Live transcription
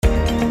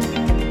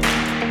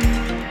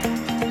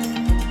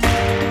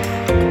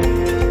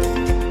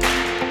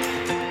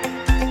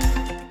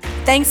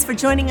Thanks for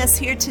joining us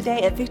here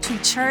today at Victory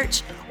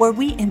Church, where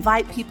we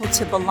invite people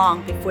to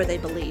belong before they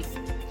believe.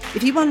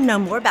 If you want to know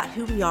more about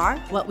who we are,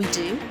 what we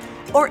do,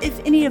 or if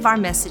any of our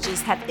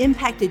messages have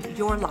impacted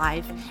your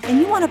life and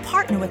you want to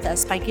partner with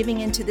us by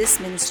giving into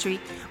this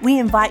ministry, we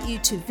invite you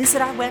to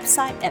visit our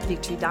website at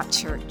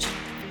victory.church.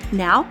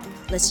 Now,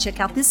 let's check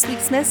out this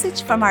week's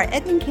message from our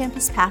Edmond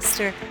campus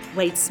pastor,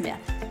 Wade Smith.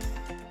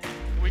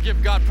 We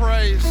give God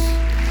praise.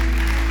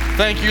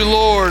 Thank you,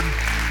 Lord.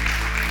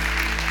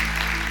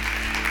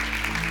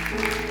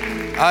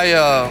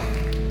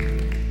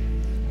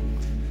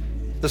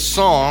 The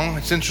song,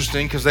 it's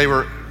interesting because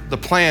the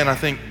plan, I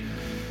think,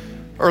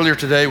 earlier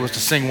today was to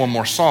sing one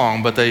more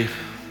song, but they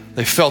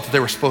felt that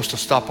they were supposed to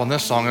stop on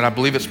this song, and I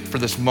believe it's for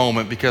this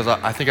moment because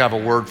I think I have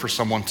a word for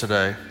someone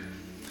today.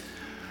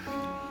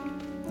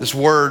 This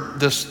word,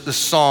 this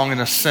song, in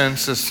a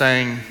sense, is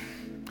saying,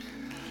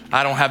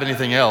 I don't have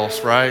anything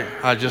else, right?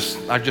 I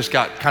just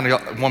got kind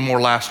of one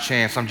more last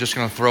chance. I'm just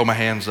going to throw my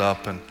hands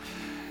up. And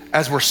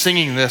as we're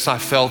singing this, I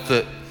felt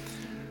that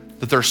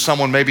there's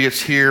someone, maybe it's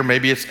here,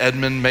 maybe it's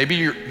Edmond, maybe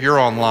you're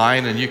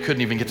online and you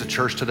couldn't even get to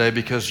church today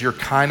because you're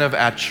kind of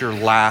at your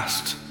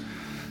last.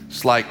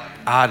 It's like,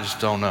 I just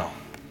don't know.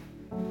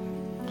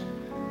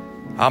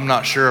 I'm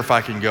not sure if I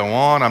can go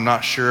on. I'm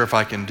not sure if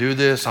I can do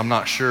this. I'm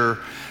not sure.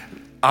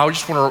 I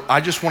just want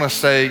to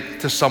say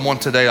to someone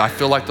today, I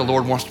feel like the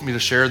Lord wants me to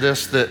share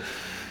this, that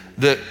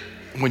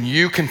when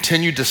you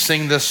continued to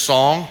sing this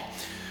song,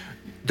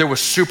 there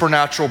was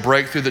supernatural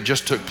breakthrough that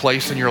just took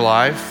place in your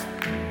life.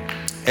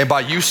 And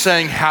by you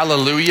saying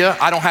hallelujah,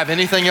 I don't have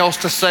anything else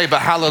to say but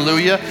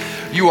hallelujah,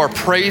 you are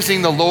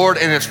praising the Lord,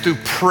 and it's through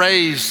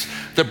praise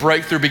the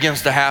breakthrough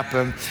begins to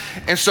happen.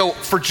 And so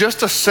for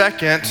just a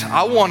second,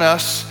 I want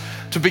us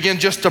to begin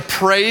just to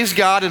praise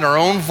God in our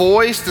own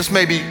voice. This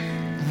may be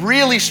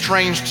really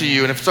strange to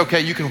you, and if it's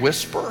okay, you can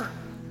whisper.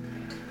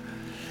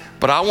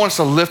 But I want us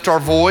to lift our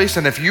voice,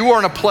 and if you are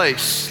in a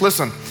place,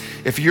 listen,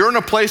 if you're in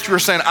a place where you're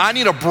saying, I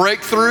need a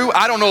breakthrough,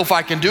 I don't know if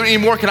I can do it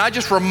anymore, can I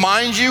just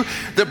remind you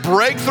that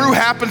breakthrough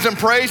happens in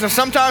praise, and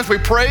sometimes we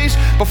praise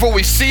before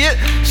we see it,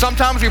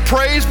 sometimes we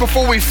praise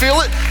before we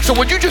feel it. So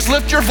would you just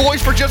lift your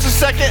voice for just a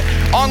second,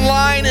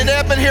 online in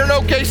Edmond, here in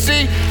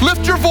OKC,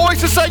 lift your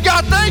voice and say,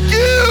 God, thank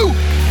you,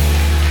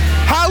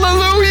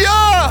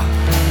 hallelujah.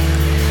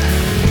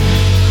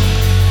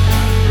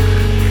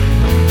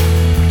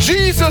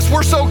 Jesus,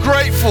 we're so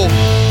grateful.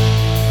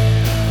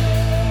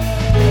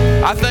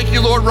 I thank you,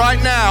 Lord,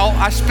 right now.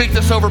 I speak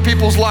this over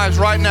people's lives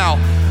right now.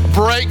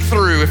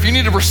 Breakthrough. If you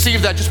need to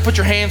receive that, just put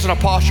your hands in a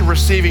posture of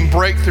receiving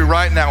breakthrough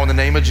right now in the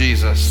name of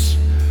Jesus.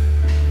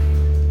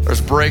 There's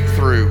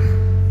breakthrough.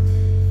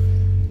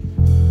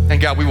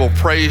 And God, we will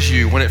praise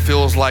you when it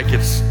feels like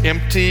it's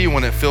empty,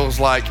 when it feels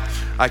like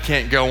I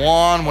can't go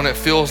on, when it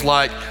feels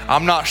like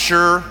I'm not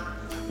sure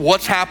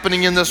what's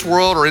happening in this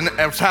world or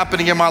what's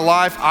happening in my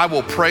life. I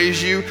will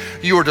praise you.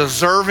 You are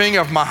deserving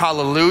of my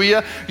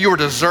hallelujah. You are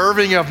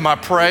deserving of my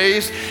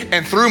praise.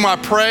 And through my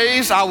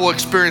praise, I will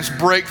experience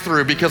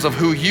breakthrough because of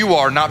who you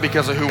are, not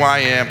because of who I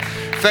am.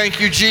 Thank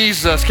you,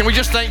 Jesus. Can we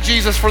just thank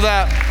Jesus for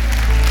that?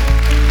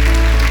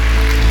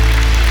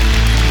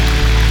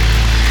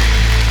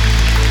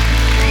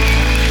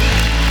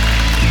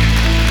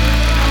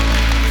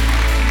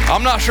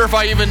 I'm not sure if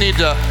I even need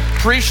to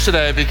preach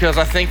today because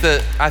I think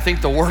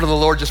the word of the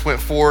Lord just went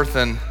forth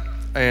and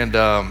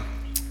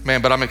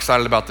but I'm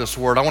excited about this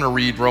word. I want to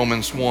read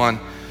Romans 1-7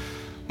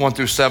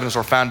 as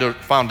our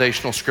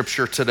foundational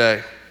scripture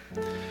today.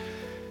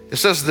 It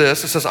says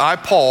this, it says, I,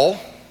 Paul,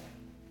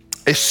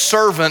 a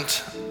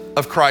servant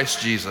of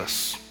Christ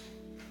Jesus,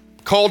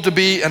 called to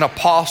be an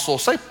apostle,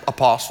 say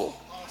apostle,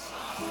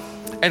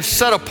 and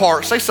set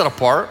apart, say set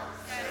apart,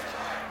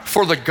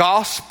 for the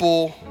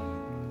gospel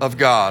of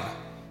God.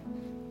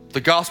 The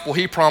gospel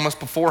he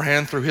promised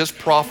beforehand through his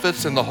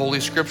prophets in the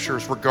Holy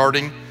Scriptures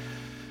regarding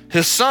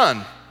his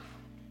son,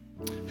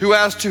 who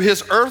as to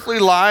his earthly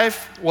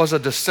life was a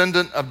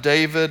descendant of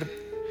David,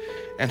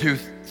 and who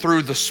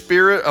through the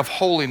Spirit of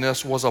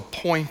holiness was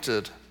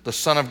appointed the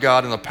Son of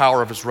God in the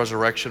power of his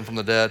resurrection from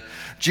the dead,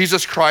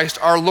 Jesus Christ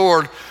our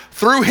Lord.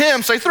 Through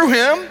him, say through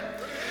him,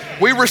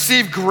 we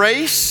receive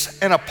grace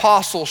and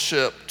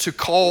apostleship to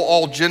call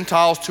all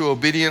Gentiles to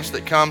obedience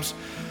that comes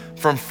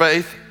from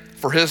faith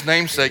for his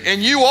name's sake.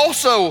 And you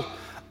also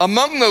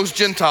among those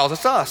Gentiles,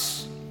 that's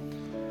us,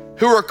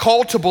 who are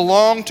called to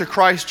belong to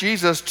Christ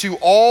Jesus, to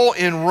all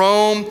in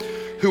Rome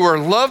who are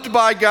loved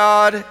by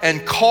God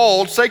and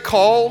called, say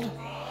called,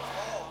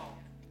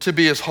 to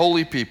be his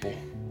holy people.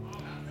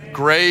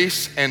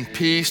 Grace and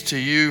peace to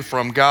you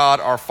from God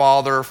our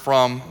Father,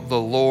 from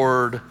the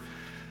Lord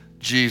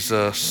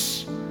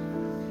Jesus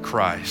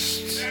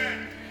Christ.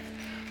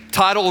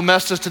 Title of the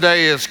message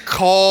today is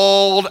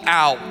Called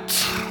Out.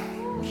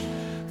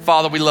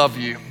 Father, we love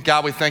you.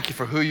 God, we thank you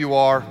for who you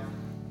are.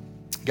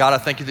 God, I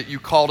thank you that you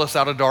called us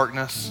out of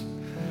darkness.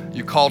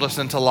 You called us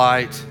into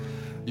light.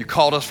 You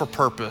called us for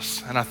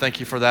purpose. And I thank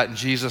you for that in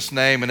Jesus'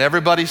 name. And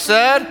everybody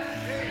said,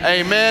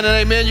 amen and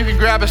amen. You can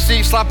grab a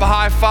seat, slap a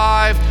high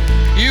five.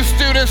 Youth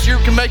students, you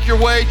can make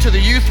your way to the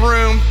youth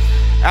room.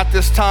 at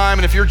this time.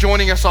 And if you're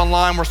joining us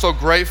online, we're so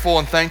grateful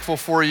and thankful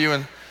for you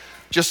and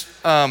just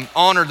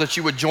honored that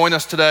you would join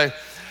us today.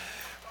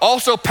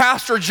 Also,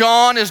 Pastor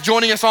John is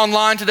joining us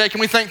online today.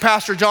 Can we thank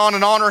Pastor John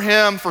and honor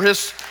him for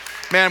his,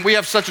 man, we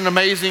have such an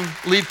amazing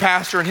lead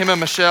pastor and him and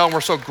Michelle.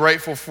 We're so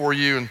grateful for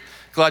you and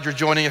glad you're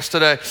joining us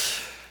today.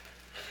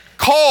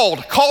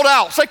 Called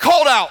out. Say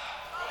called out.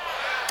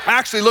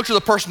 Actually, look to the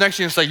person next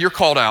to you and say, you're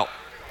called out.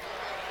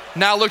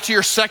 Now look to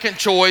your second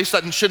choice.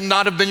 That should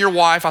not have been your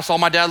wife. I saw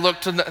my dad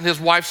look to his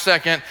wife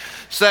second.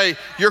 Say,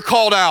 you're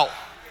called out.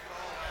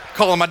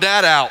 Calling my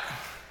dad out.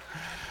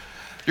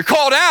 You're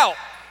called out.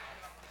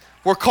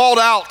 We're called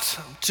out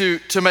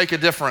to make a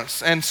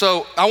difference. And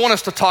so I want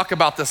us to talk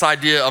about this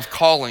idea of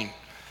calling,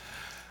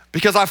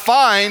 because I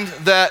find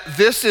that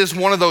this is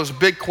one of those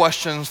big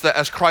questions that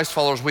as Christ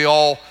followers, we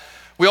all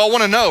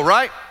want to know,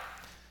 right?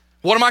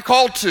 What am I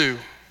called to?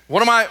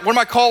 What am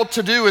I called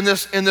to do in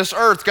this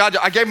earth? God,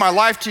 I gave my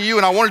life to you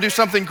and I want to do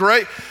something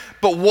great,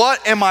 but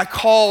what am I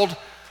called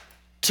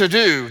to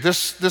do?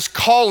 This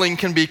calling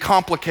can be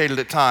complicated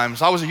at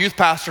times. I was a youth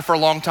pastor for a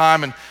long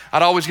time and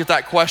I'd always get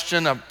that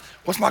question of,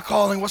 what's my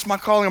calling? What's my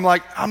calling? I'm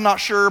like, I'm not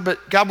sure,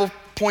 but God will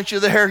point you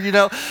there, you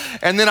know?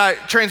 And then I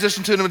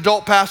transitioned to an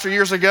adult pastor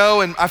years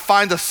ago and I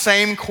find the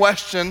same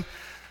question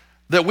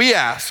that we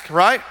ask,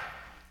 right?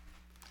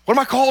 What am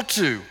I called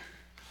to?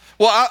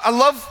 Well, I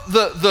love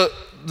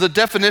the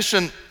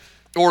definition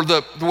or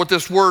what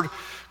this word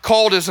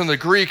called is in the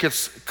Greek.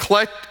 It's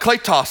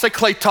kletos. Say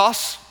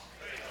kletos.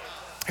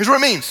 Here's what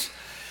it means.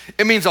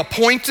 It means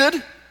appointed.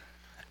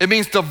 It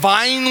means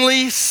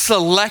divinely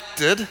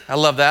selected. I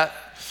love that.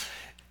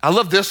 I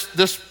love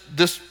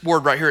this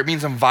word right here. It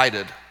means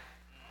invited.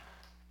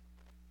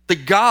 The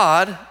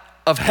God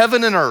of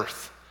heaven and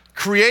earth,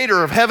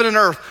 creator of heaven and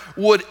earth,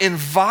 would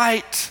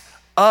invite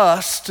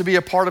us to be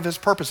a part of his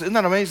purpose. Isn't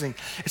that amazing?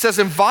 It says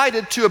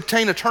invited to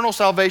obtain eternal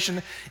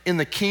salvation in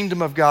the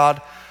kingdom of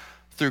God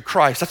through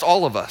Christ. That's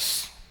all of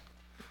us.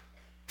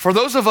 For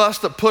those of us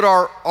that put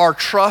our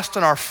trust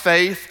and our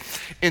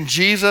faith in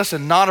Jesus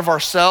and not of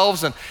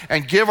ourselves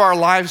and give our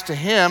lives to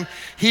him,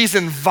 he's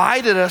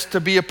invited us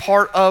to be a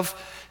part of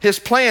his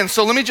plan.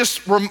 So let me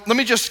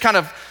just kind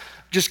of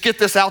just get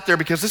this out there,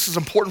 because this is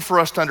important for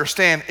us to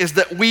understand, is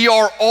that we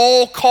are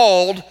all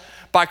called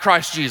by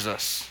Christ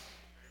Jesus.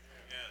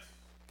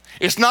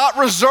 It's not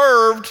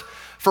reserved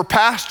for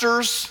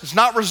pastors. It's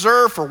not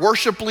reserved for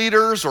worship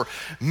leaders or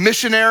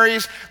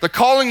missionaries. The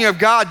calling of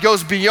God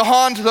goes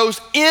beyond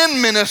those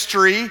in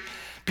ministry,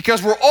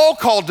 because we're all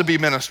called to be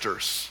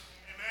ministers.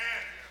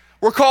 Amen.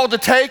 We're called to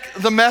take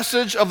the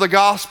message of the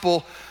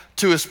gospel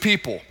to his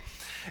people.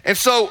 And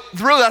so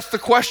really that's the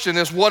question,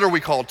 is what are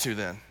we called to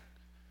then?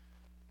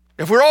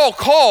 If we're all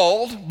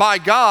called by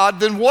God,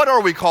 then what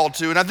are we called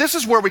to? Now this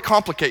is where we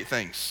complicate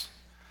things.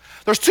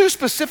 There's two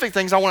specific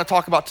things I want to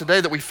talk about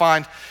today that we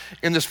find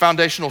in this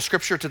foundational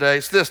scripture today.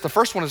 It's this. The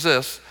first one is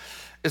this,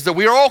 is that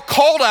we are all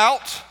called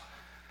out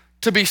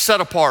to be set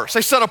apart.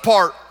 Say set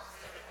apart.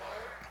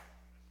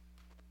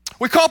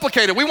 We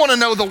complicate it. We want to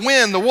know the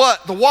when, the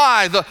what, the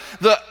why,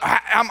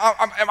 am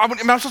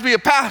I supposed to be a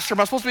pastor?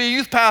 Am I supposed to be a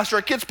youth pastor,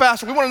 a kids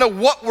pastor? We want to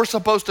know what we're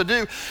supposed to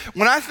do.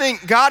 When I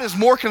think God is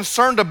more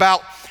concerned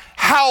about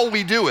how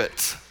we do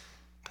it.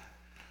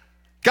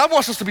 God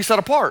wants us to be set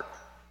apart.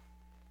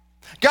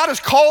 God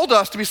has called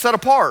us to be set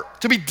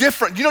apart, to be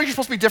different. You know you're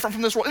supposed to be different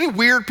from this world. Any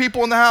weird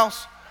people in the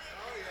house?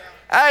 Oh,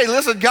 yeah. Hey,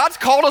 listen, God's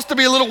called us to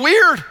be a little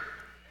weird.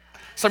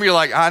 Some of you are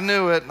like, I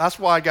knew it. That's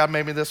why God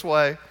made me this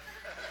way.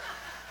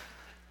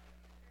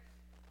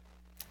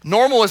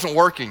 Normal isn't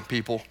working,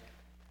 people.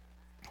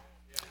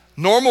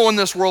 Normal in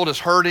this world is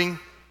hurting.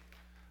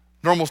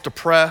 Normal's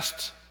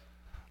depressed.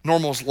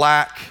 Normal's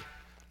lack.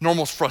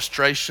 Normal's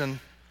frustration.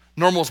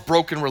 Normal's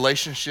broken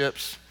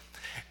relationships.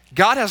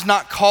 God has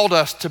not called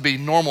us to be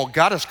normal.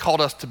 God has called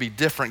us to be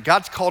different.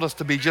 God's called us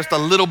to be just a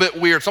little bit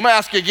weird. So I'm gonna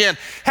ask you again,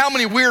 how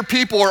many weird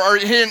people are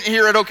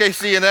here at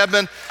OKC in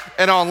Edmond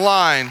and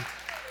online?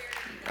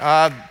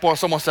 Boy,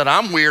 someone said,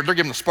 I'm weird. They're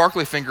giving the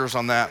sparkly fingers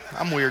on that.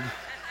 I'm weird.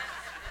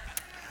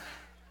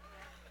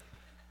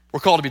 We're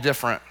called to be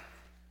different.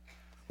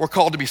 We're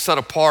called to be set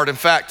apart. In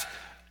fact,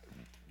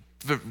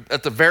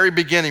 at the very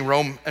beginning,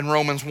 in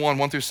Romans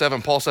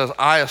 1:1-7, Paul says,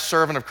 I, a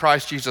servant of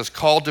Christ Jesus,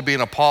 called to be an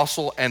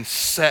apostle and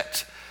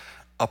set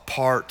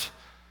apart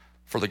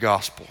for the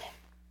gospel.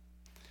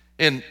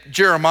 In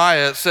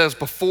Jeremiah, it says,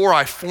 before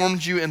I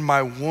formed you in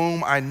my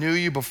womb, I knew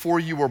you. Before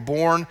you were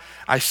born,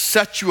 I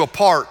set you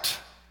apart.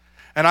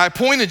 And I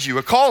appointed you,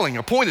 a calling,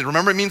 appointed.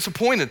 Remember, it means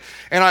appointed.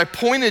 And I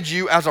appointed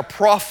you as a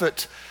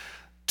prophet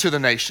to the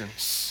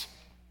nations.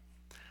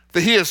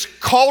 That he has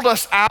called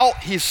us out.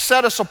 He's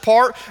set us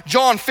apart.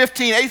 John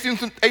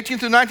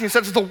 15:18-19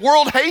 says, the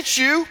world hates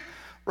you,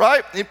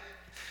 right? It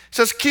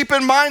says, keep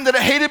in mind that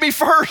it hated me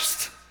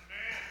first.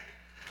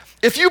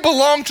 If you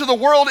belong to the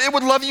world, it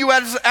would love you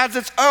as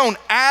its own.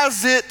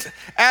 As it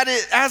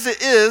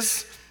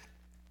is,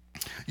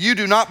 you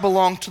do not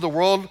belong to the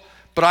world,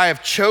 but I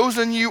have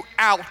chosen you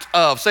out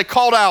of. Say,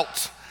 called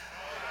out.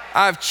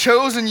 I've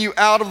chosen you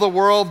out of the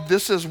world.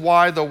 This is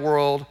why the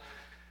world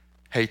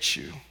hates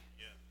you.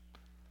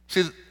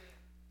 See,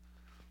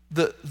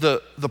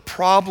 the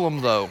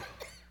problem, though,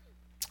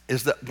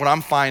 is that what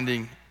I'm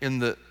finding in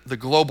the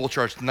global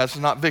church, and that's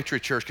not Victory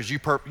Church, because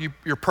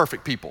you're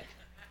perfect people.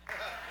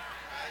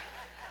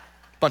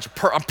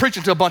 I'm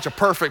preaching to a bunch of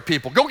perfect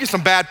people. Go get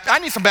I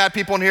need some bad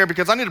people in here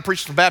because I need to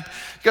preach to some bad.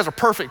 You guys are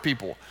perfect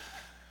people.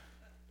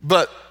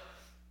 But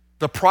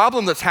the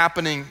problem that's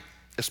happening,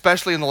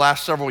 especially in the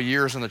last several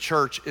years in the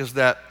church, is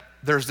that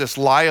there's this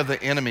lie of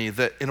the enemy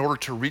that in order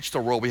to reach the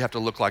world, we have to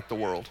look like the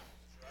world.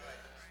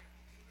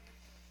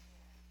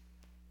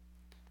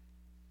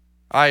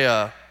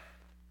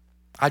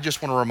 I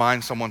just want to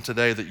remind someone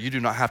today that you do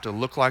not have to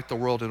look like the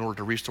world in order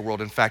to reach the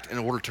world. In fact, in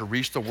order to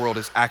reach the world,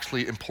 it's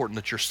actually important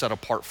that you're set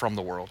apart from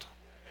the world.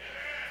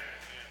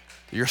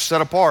 You're set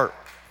apart,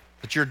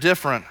 that you're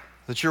different,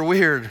 that you're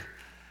weird,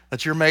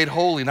 that you're made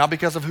holy, not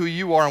because of who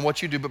you are and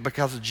what you do, but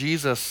because of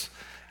Jesus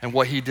and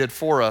what he did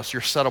for us.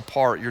 You're set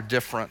apart, you're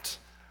different.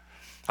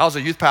 I was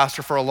a youth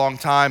pastor for a long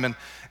time, and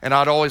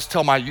I'd always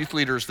tell my youth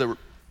leaders that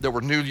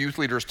were new youth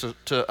leaders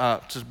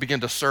to begin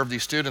to serve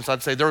these students,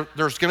 I'd say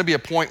there's gonna be a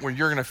point where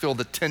you're gonna feel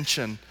the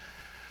tension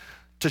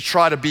to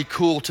try to be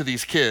cool to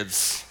these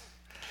kids.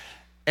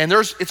 And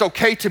it's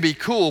okay to be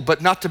cool,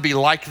 but not to be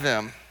like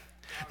them,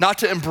 not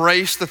to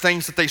embrace the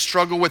things that they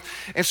struggle with.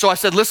 And so I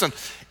said, listen,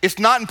 it's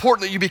not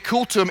important that you be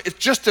cool to them, it's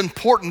just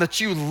important that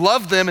you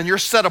love them and you're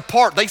set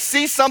apart. They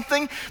see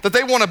something that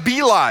they wanna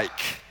be like,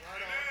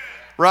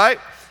 right?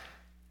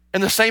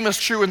 And the same is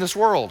true in this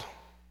world.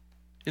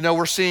 You know,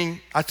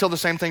 I tell the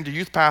same thing to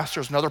youth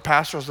pastors and other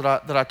pastors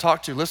that I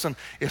talk to. Listen,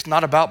 it's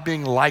not about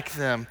being like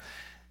them.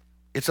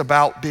 It's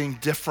about being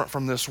different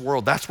from this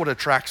world. That's what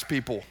attracts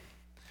people.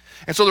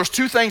 And so there's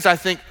two things I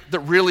think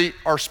that really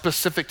are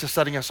specific to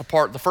setting us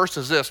apart. The first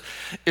is this,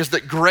 is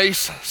that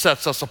grace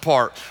sets us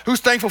apart. Who's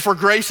thankful for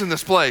grace in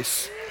this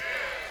place?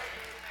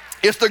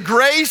 It's the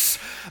grace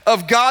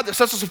of God that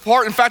sets us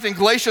apart. In fact, in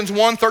Galatians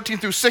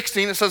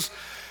 1:13-16, it says,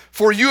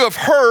 "For you have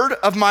heard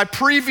of my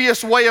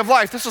previous way of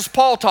life." This is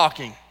Paul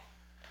talking,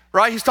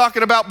 right? He's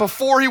talking about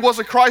before he was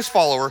a Christ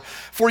follower.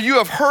 "For you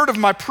have heard of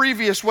my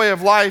previous way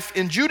of life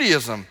in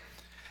Judaism,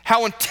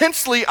 how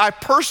intensely I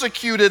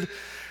persecuted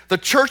the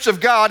church of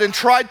God and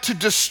tried to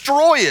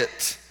destroy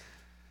it.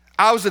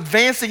 I was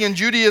advancing in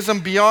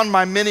Judaism beyond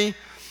many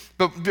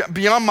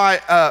of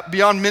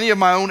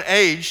my own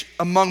age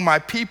among my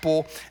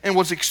people, and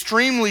was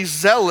extremely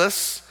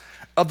zealous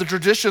of the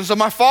traditions of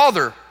my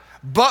father.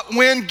 But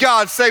when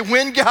God," say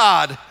when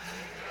God.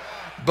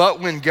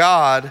 "But when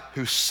God,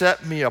 who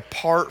set me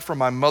apart from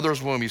my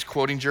mother's womb," he's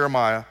quoting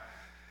Jeremiah,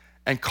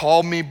 "and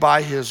called me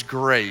by his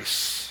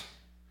grace,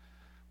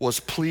 was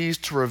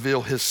pleased to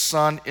reveal his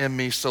son in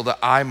me so that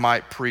I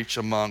might preach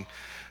among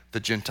the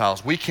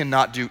Gentiles." We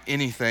cannot do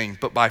anything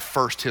but by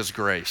first his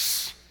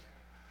grace.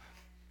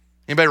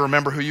 Anybody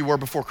remember who you were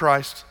before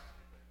Christ?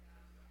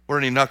 Were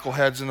any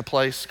knuckleheads in the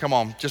place? Come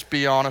on, just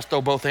be honest,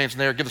 throw both hands in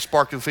there, give a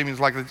spark to the females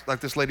like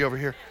this lady over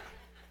here.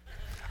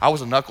 I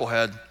was a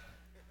knucklehead,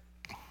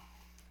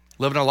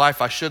 living a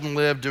life I shouldn't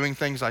live, doing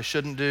things I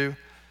shouldn't do.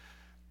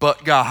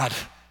 But God,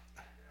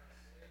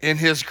 in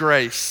his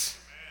grace,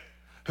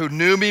 who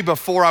knew me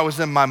before I was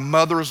in my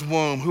mother's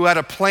womb, who had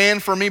a plan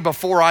for me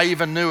before I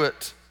even knew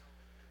it.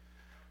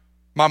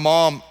 My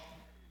mom,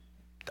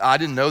 I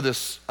didn't know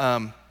this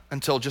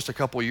until just a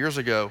couple of years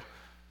ago,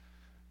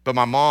 but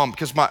my mom,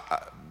 because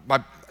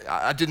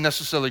I didn't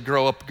necessarily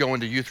grow up going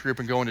to youth group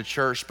and going to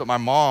church, but my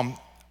mom,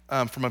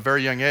 from a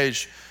very young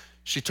age,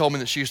 she told me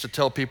that she used to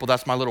tell people,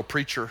 "That's my little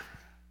preacher."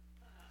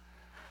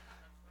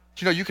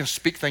 You know, you can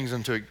speak things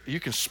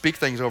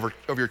over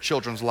your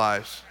children's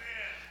lives.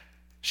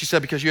 She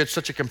said, "Because you had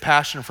such a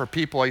compassion for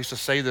people, I used to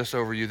say this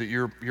over you,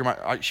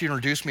 that she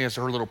introduced me as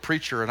her little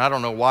preacher, and I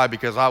don't know why,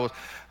 because I was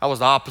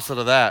the opposite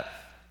of that.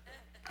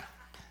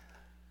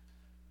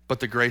 But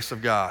the grace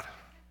of God.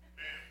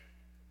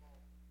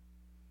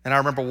 And I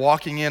remember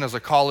walking in as a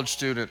college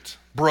student,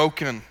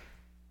 broken.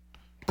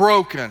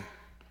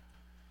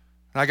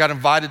 And I got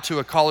invited to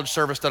a college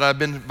service that I've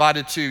been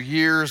invited to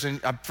years, and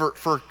for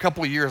a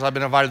couple of years I've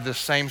been invited to this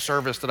same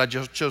service that I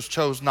just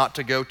chose not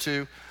to go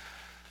to.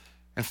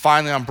 And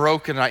finally I'm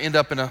broken, and I end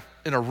up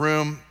in a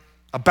room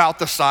about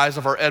the size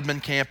of our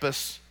Edmond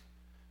campus.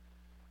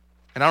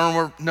 And I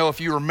don't know if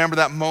you remember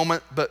that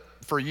moment, but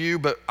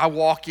I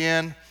walk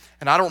in,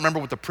 and I don't remember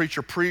what the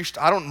preacher preached.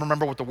 I don't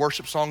remember what the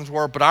worship songs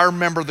were, but I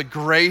remember the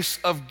grace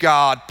of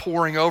God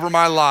pouring over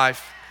my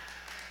life,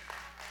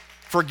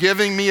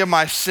 forgiving me of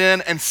my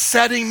sin and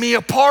setting me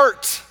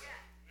apart.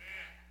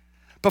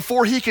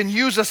 Before he can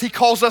use us, he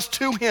calls us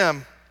to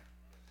him.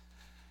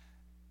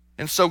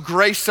 And so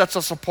grace sets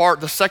us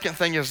apart. The second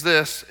thing is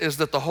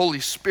that the Holy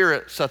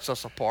Spirit sets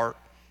us apart.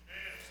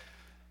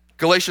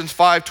 Galatians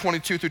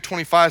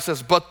 5:22-25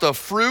 says, "But the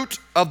fruit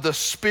of the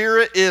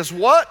Spirit is"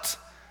 what?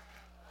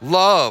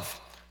 "Love,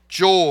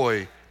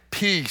 joy,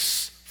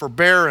 peace,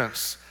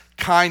 forbearance,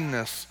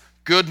 kindness,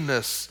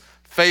 goodness,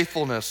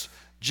 faithfulness,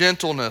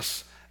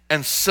 gentleness,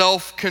 and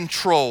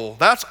self-control."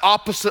 That's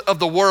opposite of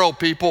the world,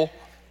 people.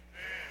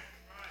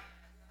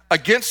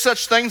 Against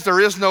such things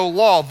there is no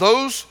law.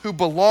 Those who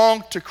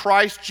belong to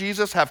Christ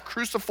Jesus have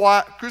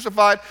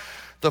crucified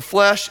the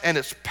flesh and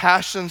its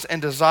passions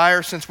and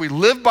desires. Since we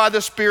live by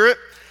the Spirit,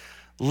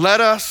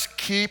 let us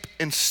keep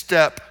in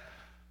step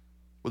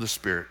with the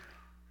Spirit.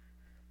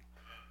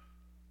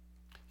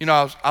 You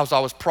know, as I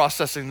was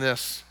processing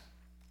this,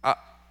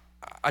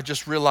 I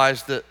just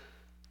realized that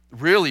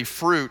really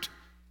fruit,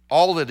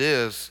 all it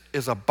is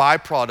a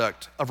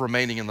byproduct of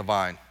remaining in the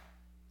vine.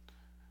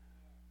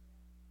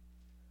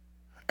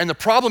 And the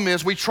problem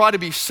is we try to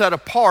be set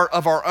apart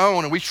of our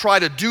own, and we try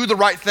to do the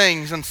right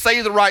things and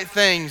say the right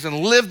things and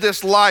live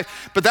this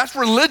life, but that's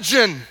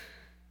religion.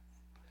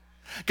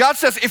 God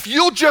says, if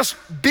you'll just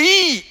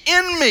be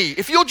in me,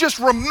 if you'll just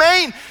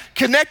remain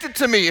connected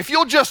to me, if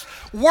you'll just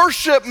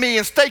worship me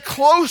and stay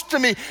close to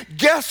me,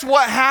 guess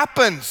what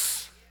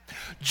happens?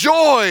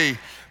 Joy,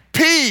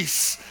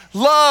 peace,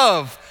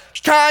 love,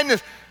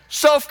 kindness,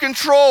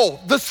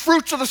 self-control, the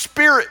fruits of the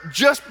Spirit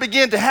just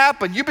begin to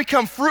happen. You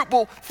become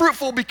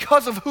fruitful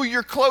because of who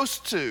you're close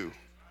to.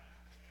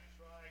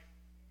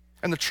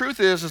 And the truth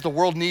is the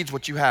world needs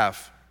what you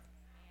have.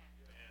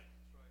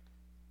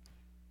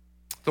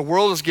 The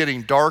world is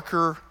getting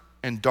darker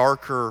and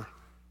darker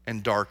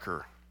and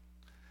darker.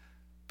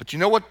 But you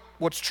know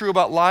what's true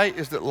about light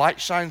is that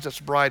light shines its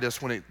brightest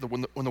when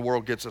the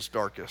world gets its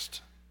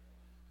darkest.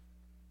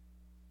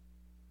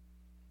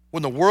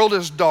 When the world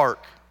is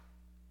dark,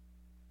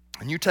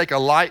 and you take a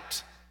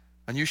light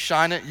and you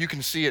shine it, you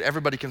can see it,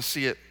 everybody can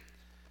see it.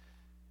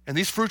 And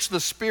these fruits of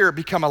the Spirit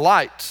become a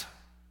light.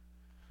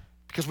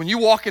 Because when you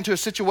walk into a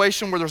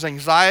situation where there's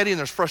anxiety and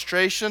there's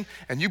frustration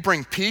and you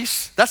bring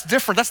peace, that's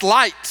different, that's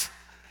light.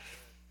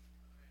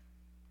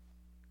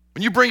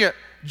 When you bring it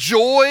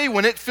joy,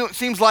 when it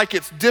seems like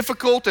it's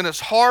difficult and it's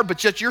hard,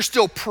 but yet you're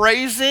still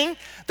praising,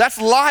 that's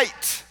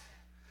light.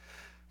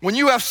 When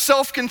you have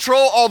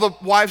self-control, all the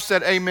wives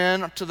said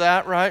amen to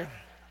that, right?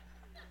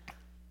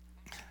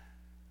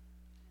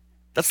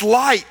 That's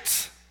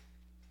light.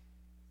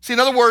 See, in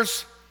other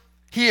words,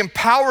 he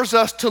empowers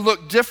us to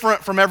look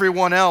different from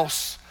everyone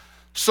else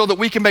so that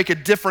we can make a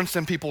difference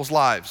in people's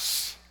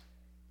lives.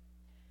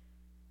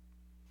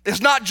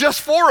 It's not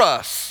just for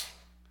us.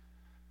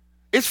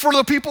 It's for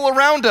the people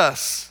around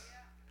us.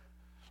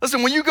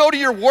 Listen, when you go to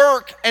your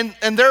work and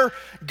they're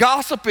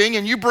gossiping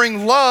and you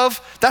bring love,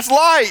 that's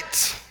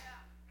light.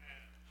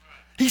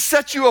 He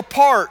set you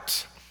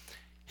apart.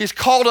 He's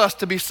called us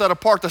to be set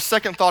apart. The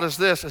second thought is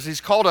this, is he's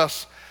called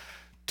us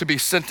to be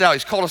sent out.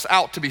 He's called us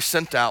out to be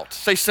sent out.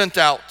 Say sent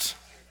out.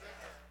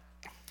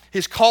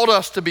 He's called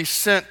us to be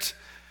sent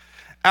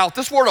out.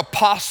 This word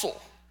apostle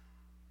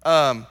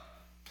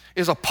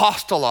is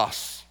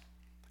apostolos.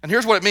 And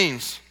here's what it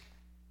means.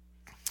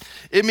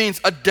 It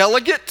means a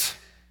delegate,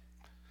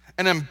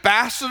 an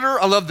ambassador,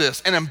 I love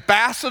this, an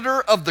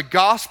ambassador of the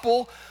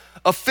gospel,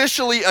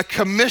 officially a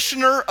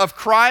commissioner of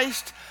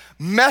Christ,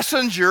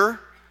 messenger,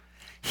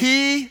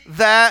 he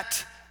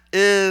that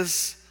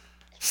is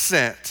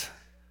sent.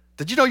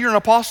 Did you know you're an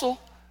apostle?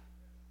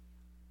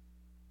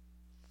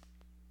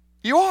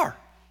 You are.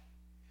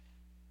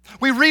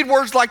 We read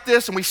words like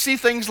this and we see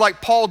things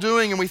like Paul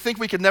doing and we think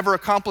we could never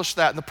accomplish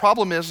that. And the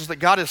problem is that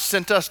God has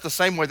sent us the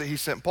same way that he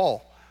sent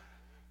Paul.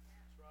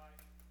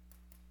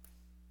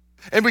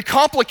 And we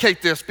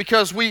complicate this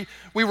because we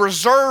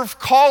reserve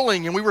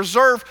calling and we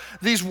reserve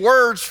these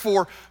words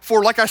for,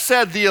 like I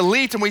said, the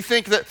elite. And we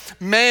think that,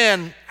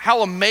 man,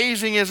 how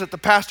amazing is it that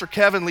Pastor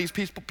Kevin leads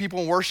people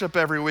in worship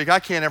every week? I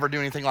can't ever do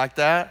anything like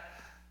that.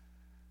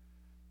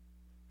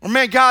 Or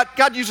man,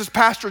 God uses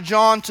Pastor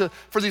John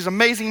for these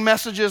amazing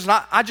messages,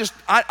 and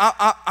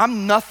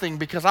I'm nothing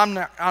because I'm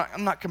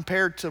not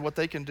compared to what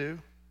they can do.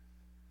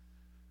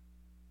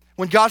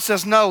 When God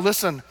says, no,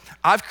 listen,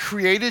 I've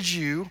created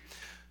you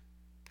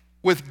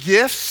with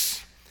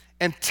gifts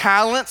and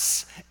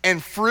talents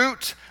and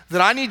fruit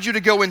that I need you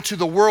to go into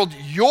the world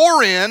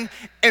you're in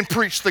and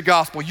preach the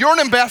gospel. You're an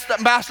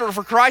ambassador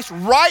for Christ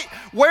right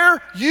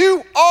where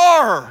you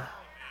are.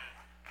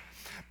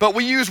 But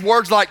we use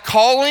words like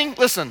calling,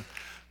 listen,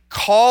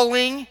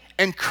 calling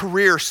and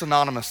career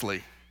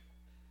synonymously.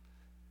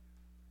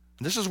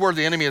 This is where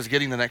the enemy is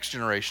getting the next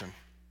generation.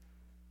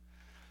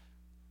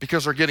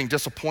 Because they're getting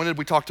disappointed.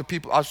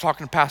 I was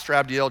talking to Pastor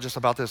Abdiel just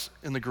about this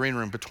in the green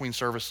room between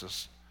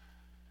services.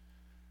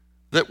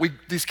 That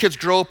these kids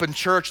grow up in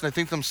church and they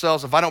think to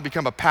themselves, if I don't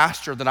become a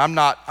pastor, then I'm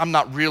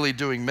not really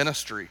doing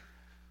ministry.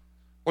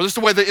 Or this is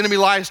the way the enemy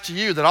lies to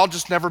you, that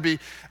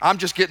I'm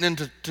just getting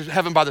into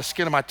heaven by the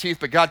skin of my teeth,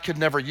 but God could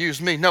never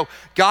use me. No,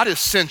 God has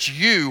sent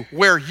you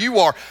where you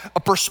are. A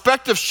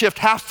perspective shift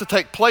has to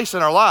take place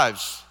in our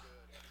lives.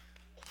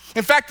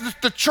 In fact,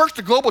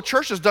 the global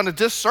church has done a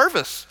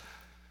disservice,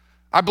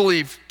 I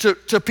believe,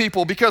 to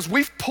people because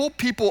we've pulled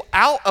people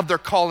out of their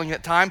calling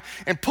at time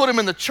and put them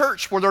in the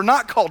church where they're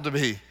not called to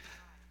be.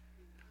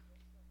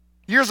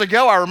 Years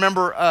ago, I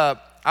remember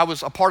I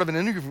was a part of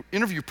an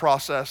interview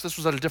process. This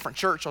was at a different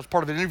church. I was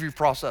part of an interview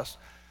process.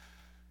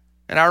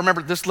 And I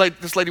remember this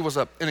lady was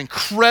an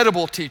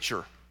incredible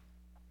teacher.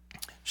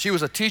 She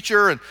was a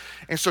teacher,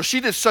 and so she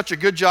did such a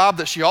good job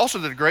that she also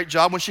did a great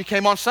job when she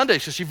came on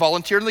Sundays, because she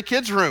volunteered in the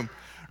kids' room,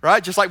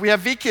 right? Just like we have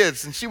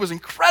V-Kids, and she was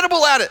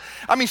incredible at it.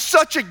 I mean,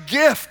 such a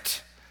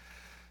gift.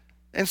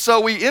 And so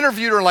we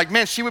interviewed her, like,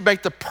 man, she would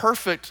make the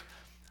perfect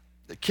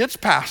kids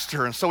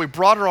pastor. And so we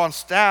brought her on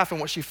staff, and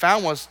what she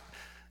found was,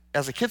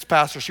 as a kids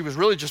pastor, she was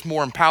really just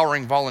more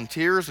empowering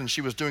volunteers, and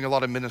she was doing a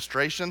lot of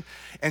administration,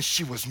 and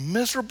she was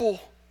miserable.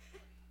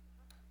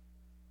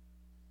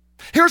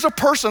 Here's a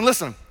person,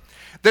 listen,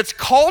 that's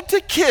called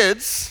to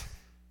kids,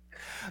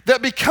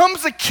 that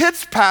becomes a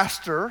kids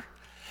pastor,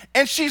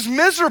 and she's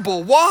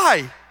miserable.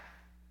 Why?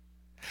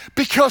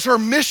 Because her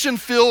mission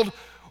field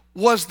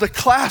was the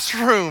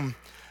classroom,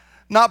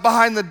 not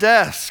behind the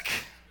desk.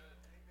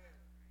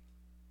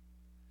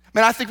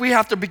 Man, I think we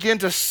have to begin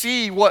to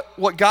see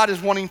what God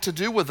is wanting to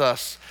do with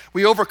us.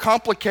 We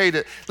overcomplicate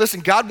it.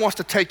 Listen, God wants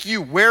to take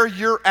you where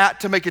you're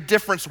at to make a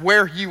difference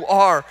where you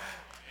are.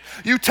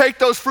 You take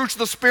those fruits of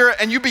the Spirit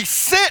and you be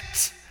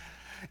sent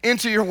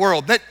into your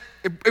world.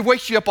 It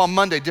wakes you up on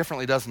Monday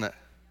differently, doesn't it?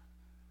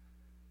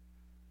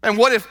 And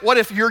what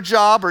if your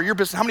job or your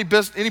business,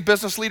 any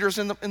business leaders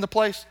in the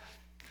place?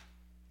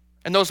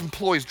 And those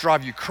employees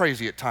drive you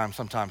crazy at times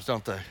sometimes,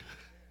 don't they?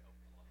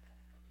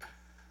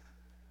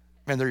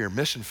 Man, they're your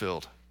mission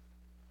field.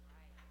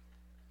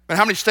 Man,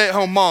 how many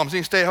stay-at-home moms?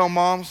 Any stay-at-home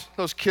moms?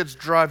 Those kids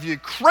drive you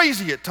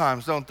crazy at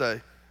times, don't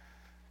they?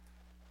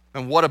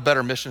 And what a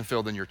better mission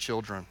field than your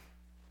children.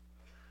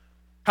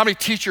 How many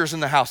teachers in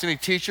the house? Any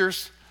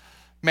teachers?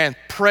 Man,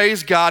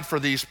 praise God for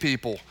these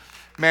people.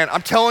 Man,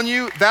 I'm telling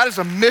you, that is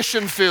a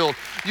mission field.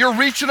 You're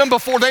reaching them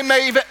before they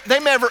may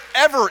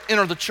ever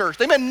enter the church.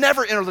 They may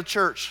never enter the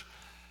church.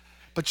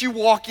 But you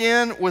walk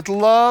in with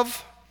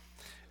love,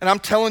 and I'm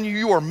telling you,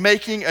 you are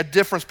making a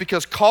difference,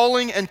 because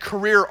calling and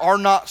career are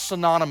not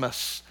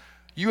synonymous.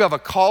 You have a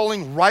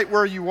calling right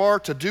where you are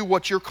to do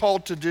what you're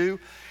called to do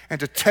and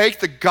to take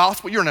the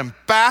gospel. You're an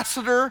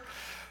ambassador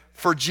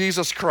for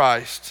Jesus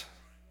Christ.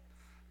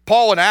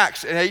 Paul in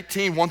Acts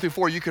 18,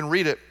 1-4, you can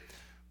read it.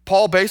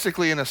 Paul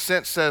basically, in a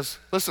sense, says,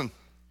 listen,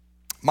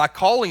 my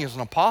calling is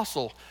an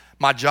apostle.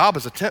 My job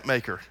is a tent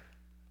maker.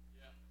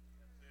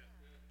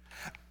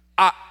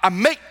 I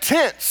make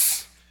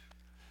tents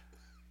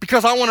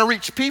because I want to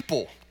reach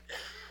people.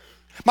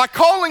 My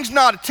calling's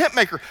not a tent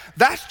maker.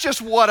 That's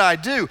just what I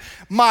do.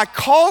 My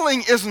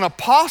calling is an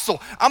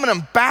apostle. I'm an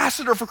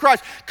ambassador for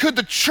Christ. Could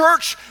the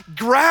church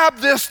grab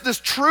this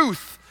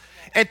truth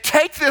and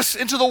take this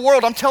into the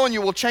world? I'm telling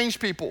you, it will change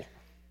people.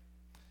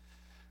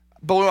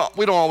 But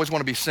we don't always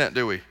want to be sent,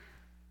 do we?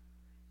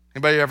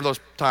 Anybody ever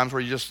those times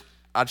where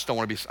I just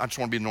want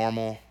to be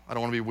normal. I don't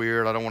want to be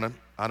weird.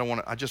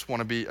 I just want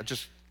to be,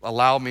 just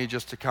allow me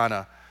just to kind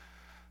of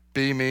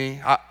be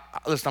me.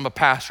 Listen, I'm a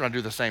pastor, and I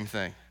do the same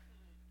thing.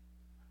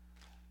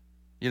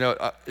 You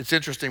know, it's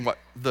interesting what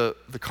the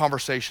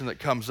conversation that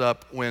comes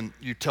up when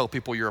you tell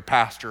people you're a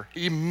pastor.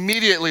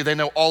 Immediately they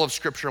know all of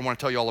Scripture and want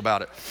to tell you all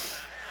about it.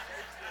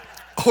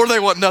 Or they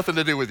want nothing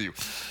to do with you.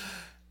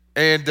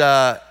 And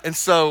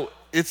so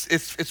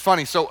it's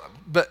funny.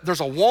 But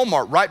there's a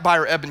Walmart right by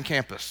our Eben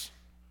campus.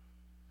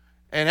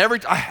 And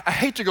I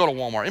hate to go to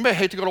Walmart. Anybody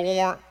hate to go to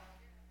Walmart?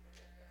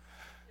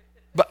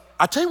 But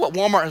I tell you what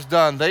Walmart has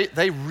done.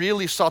 They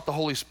really sought the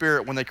Holy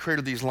Spirit when they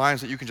created these lines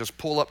that you can just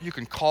pull up. You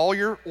can call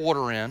your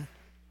order in.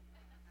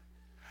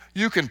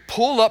 You can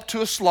pull up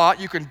to a slot.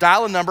 You can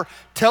dial a number,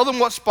 tell them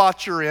what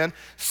spot you're in,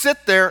 sit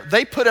there.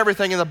 They put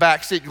everything in the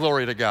back seat.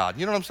 Glory to God.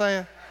 You know what I'm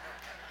saying?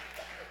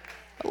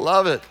 I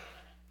love it.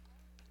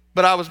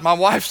 But my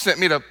wife sent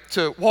me to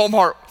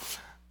Walmart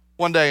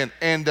one day,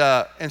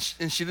 and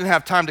she didn't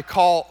have time to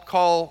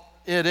call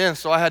it in,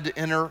 so I had to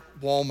enter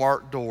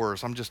Walmart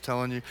doors. I'm just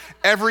telling you.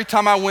 Every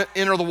time I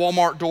enter the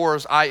Walmart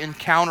doors, I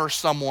encounter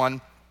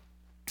someone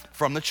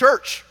from the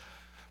church,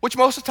 which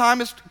most of the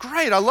time is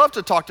great. I love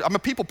to talk to. I'm a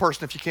people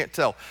person, if you can't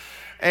tell,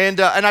 and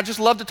I just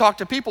love to talk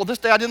to people. This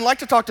day, I didn't like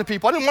to talk to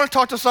people. I didn't want to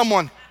talk to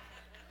someone.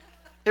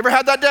 You ever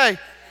had that day?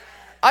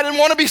 I didn't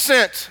want to be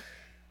sent.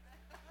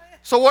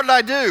 So what did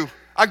I do?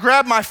 I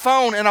grabbed my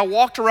phone and I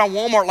walked around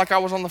Walmart like I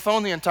was on the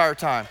phone the entire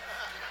time.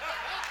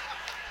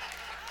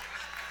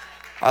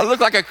 I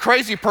looked like a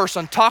crazy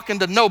person talking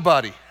to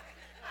nobody.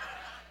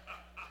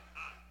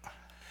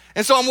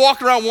 And so I'm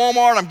walking around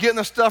Walmart, I'm getting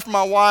the stuff from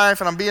my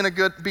wife, and I'm being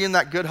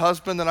that good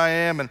husband that I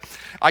am. And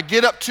I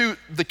get up to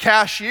the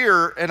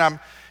cashier, and I'm,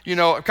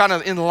 kind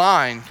of in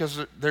line, because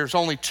there's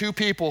only 2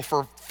 people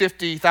for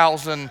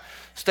 50,000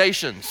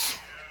 stations.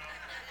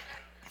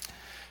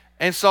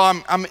 And so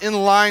I'm in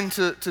line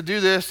to do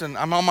this, and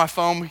I'm on my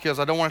phone because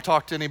I don't want to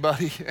talk to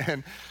anybody,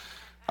 and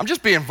I'm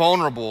just being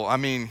vulnerable.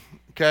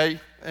 Okay?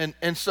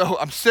 And so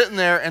I'm sitting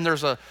there, and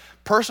there's a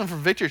person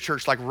from Victory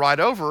Church like right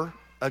over,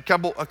 a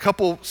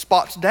couple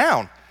spots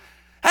down.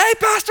 Hey,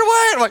 Pastor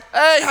Wayne. I'm like,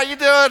 hey, how you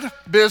doing?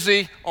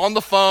 Busy, on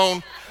the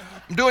phone.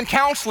 I'm doing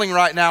counseling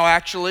right now,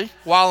 actually,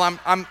 while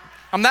I'm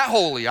that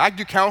holy. I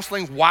do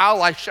counseling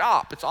while I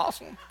shop. It's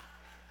awesome.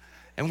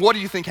 And what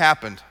do you think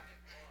happened?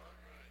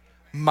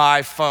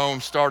 My phone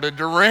started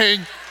to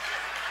ring.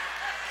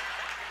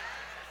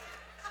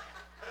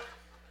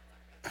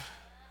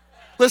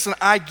 Listen,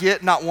 I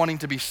get not wanting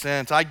to be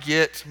sent. I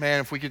get, man,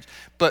 if we could,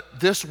 but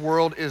this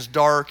world is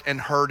dark and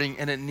hurting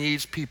and it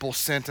needs people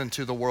sent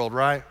into the world,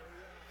 right?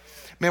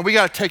 Man, we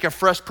got to take a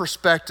fresh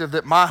perspective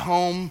that my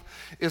home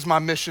is my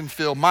mission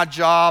field. My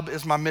job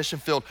is my mission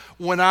field.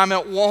 When I'm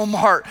at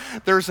Walmart,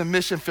 there's a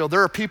mission field.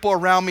 There are people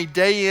around me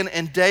day in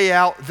and day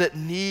out that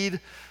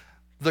need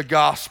the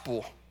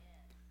gospel.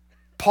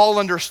 Paul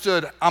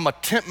understood, I'm a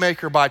tent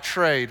maker by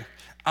trade.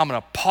 I'm an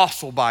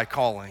apostle by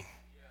calling.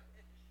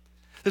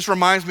 This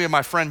reminds me of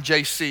my friend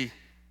JC.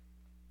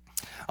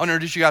 I want to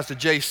introduce you guys to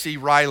JC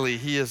Riley.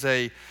 He is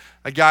a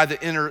guy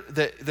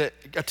that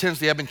attends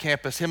the Eben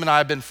campus. Him and I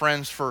have been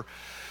friends for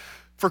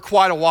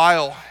quite a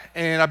while,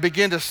 and I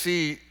begin to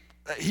see,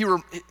 he's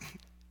going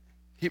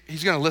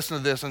to listen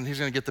to this and he's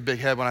going to get the big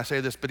head when I say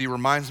this, but he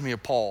reminds me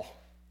of Paul.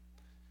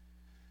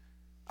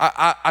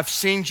 I've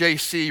seen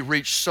JC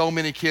reach so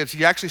many kids.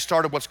 He actually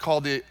started what's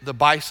called the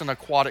Bison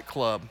Aquatic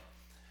Club.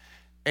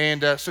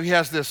 And so he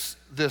has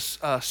this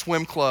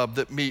swim club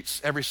that meets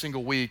every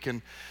single week.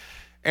 And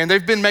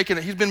he's been making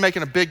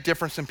a big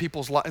difference in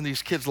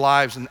these kids'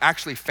 lives and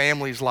actually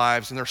families'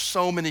 lives. And there's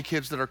so many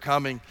kids that are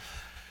coming.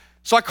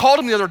 So I called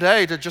him the other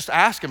day to just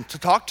ask him, to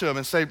talk to him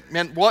and say,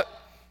 man,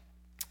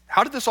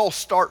 how did this all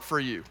start for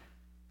you?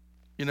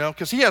 You know,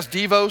 because he has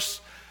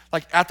Devos,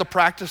 like at the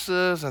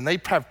practices, and they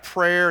have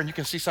prayer, and you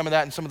can see some of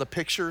that in some of the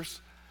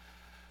pictures.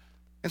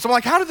 And so I'm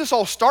like, how did this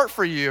all start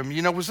for you? I mean,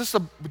 you know,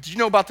 did you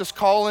know about this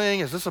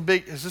calling? Was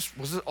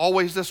it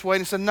always this way?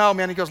 And he said, no,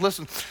 man. He goes,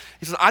 listen,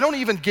 he said, I don't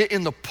even get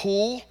in the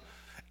pool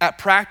at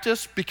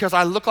practice because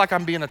I look like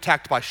I'm being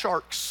attacked by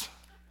sharks.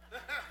 I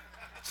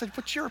said,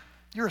 but you're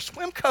a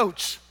swim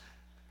coach.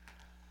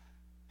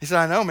 He said,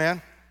 I know,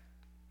 man.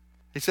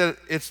 He said,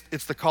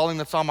 it's the calling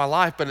that's on my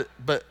life,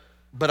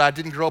 but I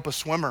didn't grow up a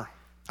swimmer.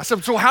 I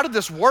said, so how did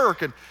this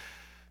work? And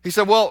he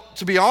said, well,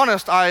 to be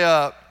honest,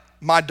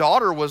 my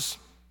daughter was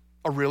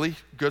a really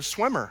good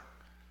swimmer.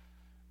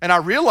 And I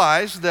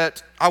realized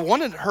that I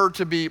wanted her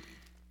to be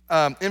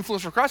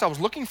influenced for Christ. I was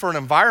looking for an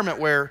environment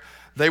where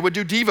they would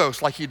do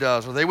Devos like he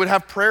does, or they would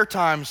have prayer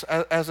times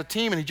as a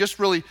team. And he just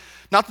really,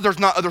 not that there's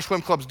not other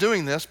swim clubs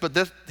doing this,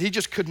 but he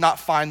just could not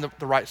find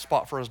the right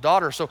spot for his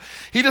daughter. So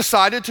he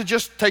decided to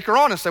just take her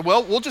on and say,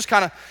 well,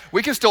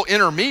 we can still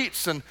enter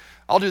meets and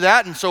I'll do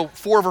that. And so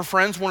 4 of her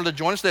friends wanted to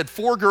join us. They had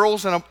 4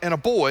 girls and a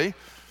boy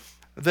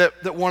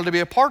that wanted to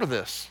be a part of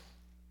this.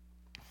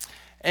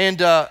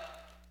 And I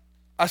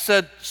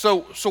said,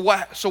 so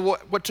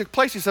what took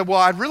place? He said, well,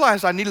 I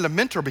realized I needed a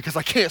mentor because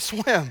I can't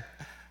swim.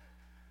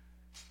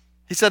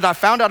 He said, I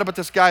found out about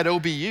this guy at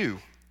OBU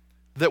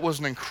that was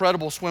an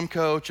incredible swim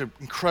coach, an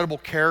incredible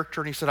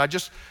character. And he said,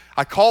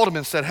 I called him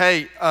and said,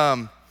 hey,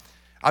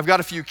 I've got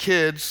a few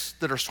kids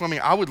that are swimming.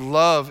 I would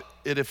love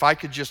it if I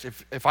could just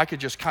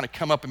kind of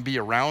come up and be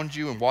around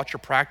you and watch your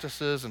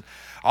practices, and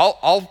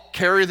I'll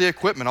carry the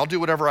equipment. I'll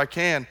do whatever I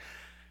can.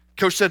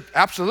 Coach said,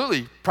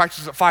 absolutely,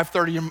 practice at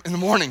 5:30 in the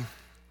morning.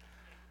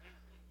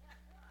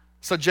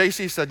 So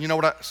JC said, you know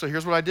what, so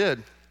here's what I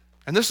did.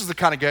 And this is the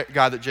kind of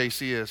guy that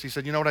JC is. He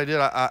said, you know what I did?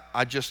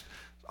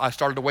 I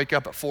started to wake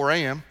up at 4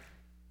 a.m.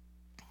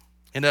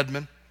 in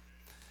Edmond.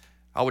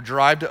 I would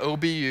drive to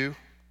OBU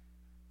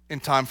in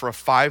time for a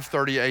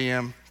 5:30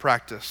 a.m.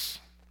 practice.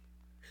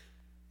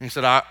 And he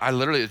said, I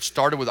literally, it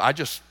started with, I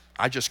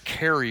just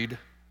carried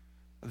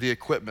the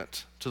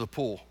equipment to the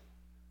pool.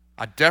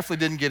 I definitely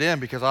didn't get in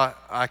because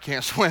I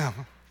can't swim.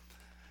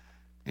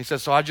 He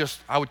said, so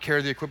I would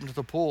carry the equipment to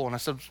the pool. And I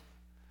said,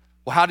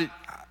 well, how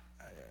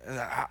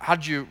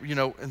did you,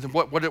 and then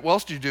what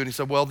else did you do? And he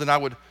said, well, then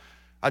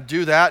I'd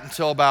do that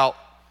until about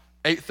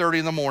 8:30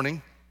 in the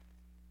morning.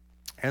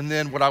 And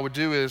then what I would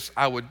do is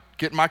I would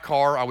get in my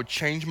car, I would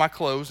change my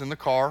clothes in the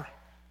car.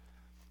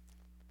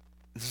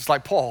 This is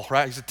like Paul,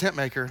 right? He's a tent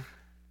maker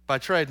by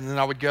trade. And then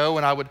I would go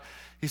and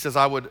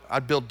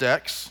I'd build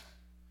decks.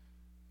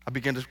 I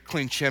began to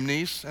clean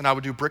chimneys, and I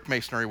would do brick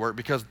masonry work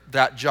because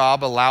that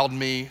job allowed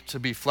me to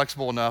be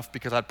flexible enough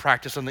because I'd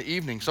practice in the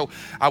evening. So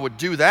I would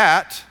do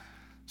that.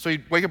 So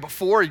he'd wake up at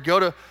 4, he'd go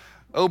to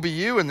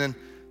OBU and then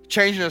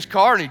change in his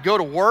car, and he'd go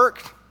to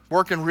work,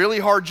 working really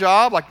hard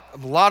job like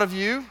a lot of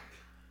you.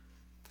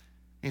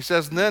 He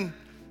says, and then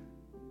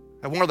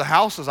at one of the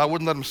houses, I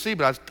wouldn't let him see,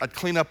 but I'd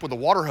clean up with a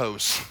water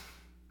hose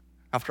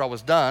after I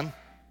was done.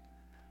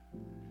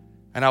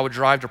 And I would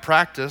drive to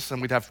practice,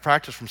 and we'd have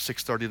practice from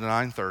 6:30 to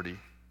 9:30.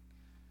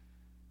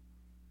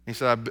 He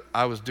said,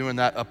 I was doing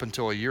that up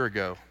until a year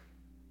ago.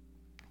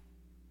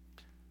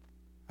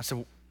 I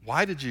said,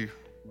 why did you,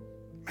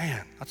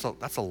 man, that's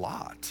a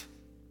lot.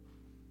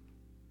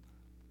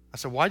 I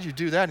said, why'd you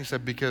do that? And he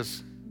said,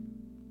 because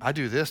I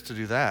do this to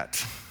do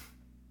that.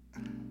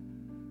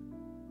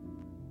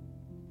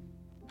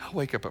 I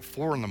wake up at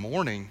 4 in the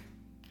morning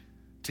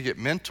to get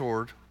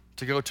mentored,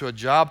 to go to a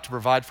job to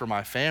provide for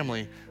my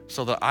family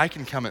so that I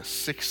can come at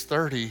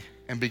 6:30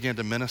 and begin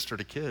to minister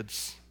to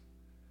kids.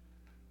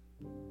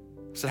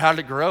 I said, how did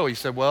it grow? He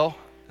said, well,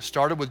 it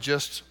started with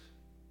just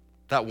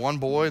that one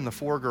boy and the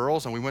 4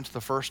 girls, and we went to the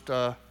first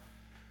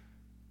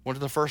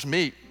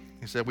meet.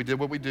 He said, we did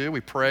what we do.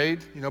 We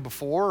prayed,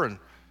 before and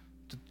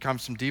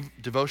some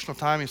devotional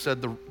time. He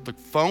said the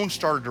phone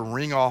started to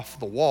ring off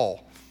the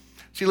wall.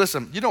 See,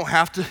 listen, he didn't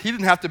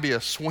have to be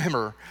a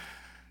swimmer.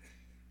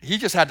 He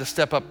just had to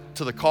step up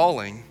to the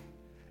calling,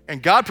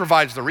 and God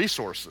provides the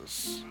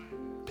resources.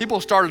 People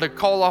started to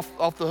call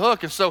off the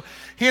hook, and so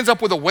he ends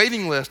up with a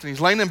waiting list, and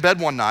he's laying in bed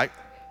one night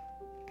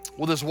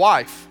with his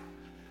wife.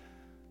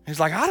 He's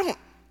like, I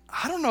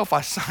don't know if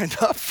I signed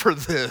up for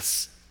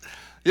this.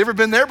 You ever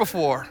been there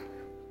before?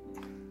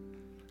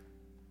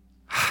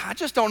 I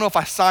just don't know if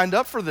I signed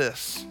up for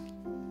this.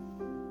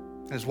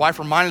 And his wife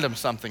reminded him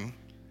something,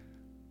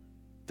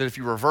 that if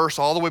you reverse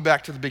all the way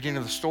back to the beginning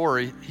of the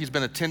story, he's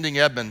been attending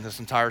Edmond this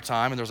entire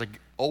time, and there's an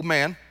old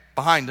man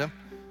behind him.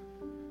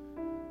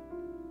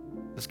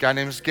 This guy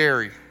named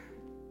Gary.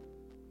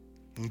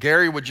 And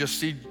Gary would just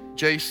see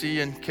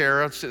JC and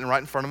Kara sitting right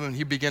in front of him, and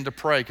he'd begin to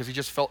pray because he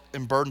just felt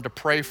burdened to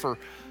pray for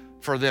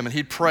them. And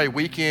he'd pray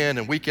week in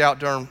and week out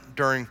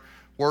during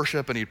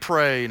worship, and he'd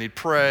pray and he'd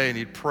pray and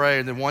he'd pray.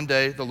 And then one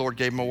day the Lord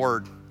gave him a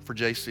word for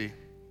JC.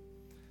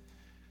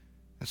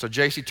 And so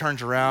JC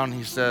turns around and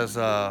he says,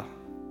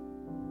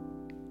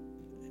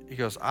 he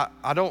goes,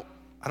 I don't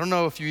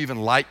know if you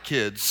even like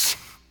kids,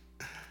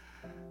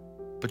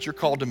 but you're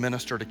called to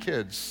minister to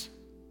kids.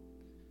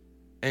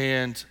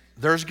 And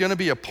there's gonna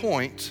be a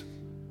point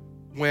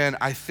when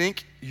I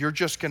think you're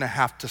just gonna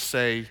have to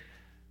say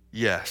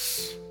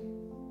yes.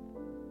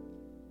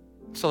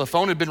 So the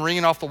phone had been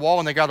ringing off the wall,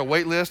 and they got a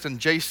wait list, and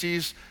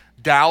JC's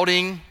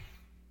doubting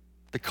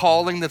the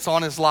calling that's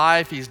on his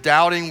life. He's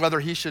doubting whether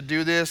he should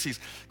do this. He's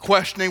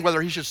questioning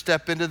whether he should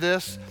step into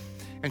this.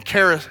 And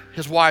Kara,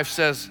 his wife,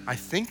 says, I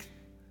think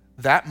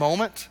that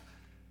moment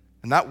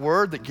and that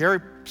word that Gary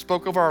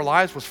spoke over our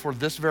lives was for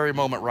this very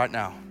moment right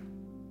now.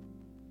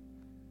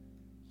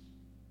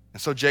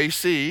 And so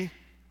JC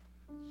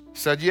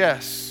said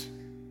yes.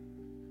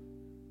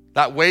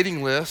 That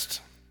waiting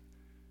list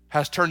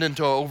has turned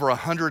into over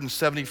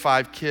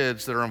 175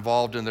 kids that are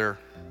involved in their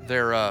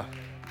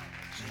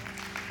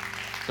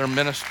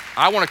ministry.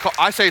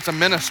 I say it's a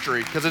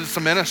ministry because it's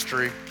a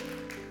ministry.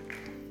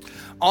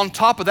 On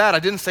top of that, I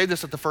didn't say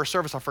this at the first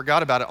service, I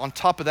forgot about it. On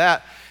top of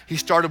that, he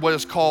started what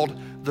is called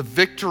the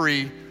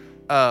Victory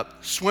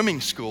Swimming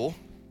School,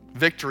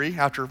 Victory,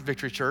 after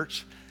Victory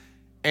Church.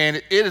 And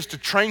it is to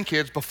train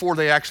kids before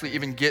they actually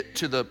even get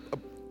to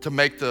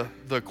make the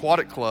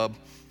aquatic club.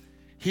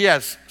 He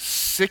has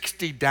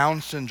 60 Down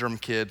syndrome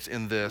kids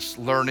in this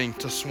learning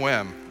to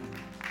swim.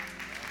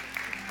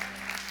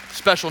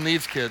 Special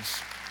needs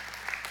kids.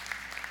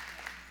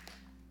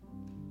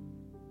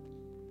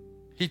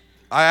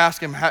 I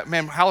asked him,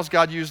 man, how has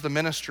God used the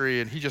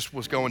ministry? And he just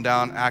was going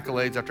down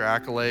accolades after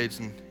accolades,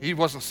 and he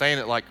wasn't saying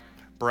it like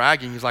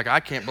bragging. He's like, I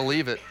can't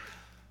believe it.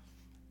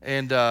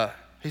 And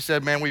he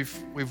said, man, we've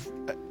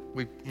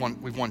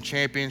won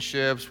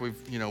championships.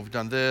 We've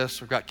done this.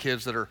 We've got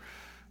kids that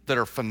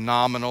are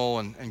phenomenal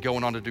and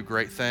going on to do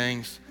great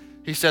things.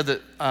 He said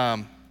that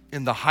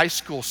in the high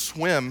school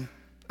swim,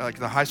 like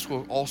the high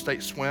school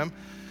all-state swim,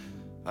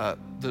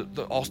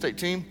 the all-state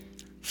team,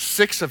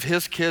 6 of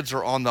his kids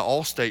are on the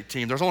all-state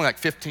team. There's only like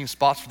 15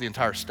 spots for the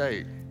entire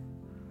state.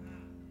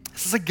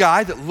 This is a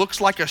guy that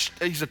looks like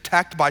he's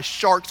attacked by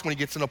sharks when he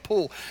gets in a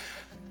pool.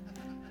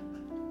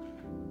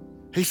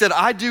 He said,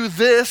 I do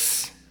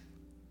this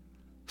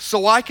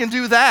so I can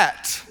do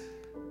that.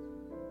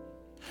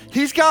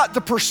 He's got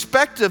the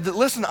perspective that,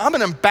 listen, I'm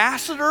an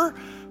ambassador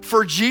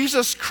for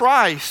Jesus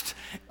Christ,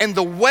 and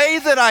the way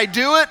that I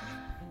do it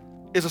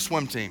is a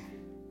swim team.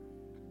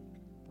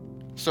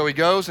 So he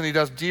goes and he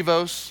does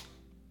Devos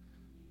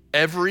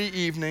every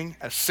evening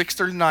at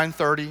 6:30,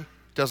 9:30,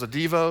 does a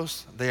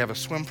Devos. They have a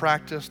swim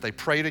practice. They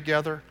pray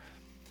together.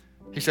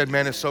 He said,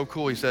 man, it's so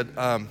cool. He said,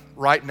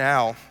 right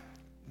now,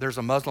 there's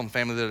a Muslim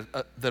family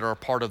that are a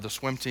part of the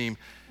swim team,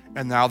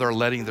 and now they're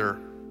letting their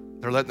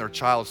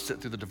child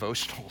sit through the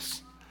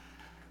devotionals.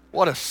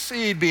 What a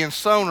seed being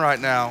sown right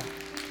now.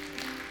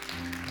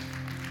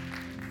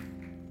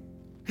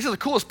 He said the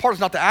coolest part is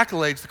not the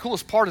accolades. The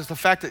coolest part is the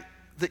fact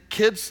that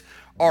kids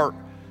are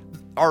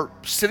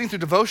sitting through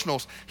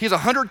devotionals. He has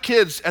 100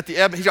 kids at the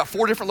Edmond. He's got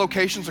 4 different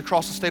locations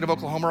across the state of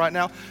Oklahoma right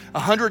now.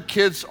 100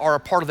 kids are a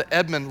part of the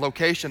Edmond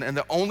location, and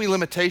the only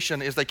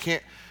limitation is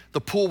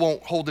the pool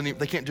won't hold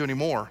they can't do any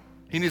more.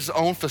 He needs his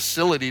own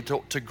facility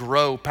to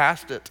grow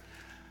past it.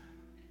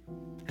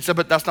 He said,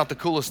 but that's not the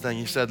coolest thing.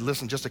 He said,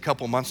 listen, just a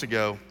couple months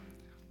ago,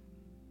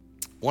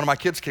 one of my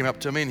kids came up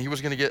to me and he was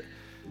gonna get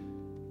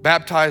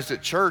baptized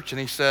at church, and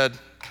he said,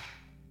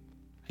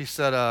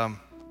 I've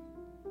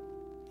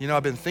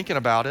been thinking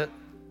about it,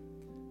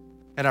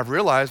 and I've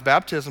realized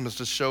baptism is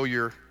to show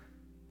your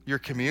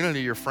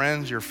community, your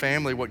friends, your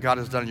family, what God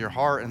has done in your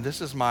heart, and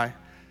this is my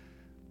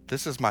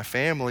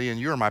family, and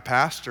you're my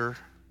pastor.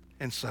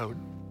 And so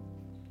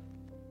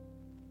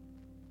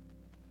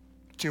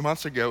 2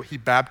 months ago, he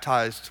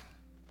baptized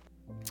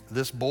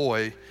this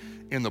boy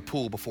in the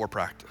pool before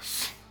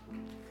practice.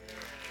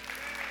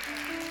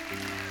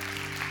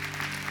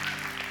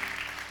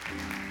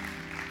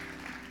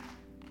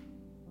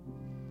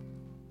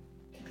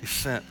 He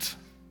sent.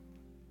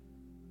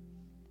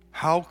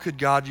 How could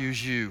God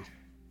use you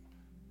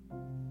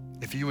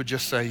if you would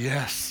just say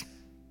yes.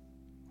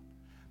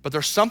 But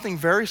there's something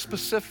very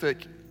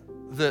specific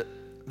that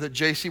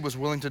JC was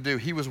willing to do.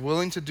 He was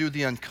willing to do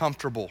the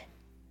uncomfortable.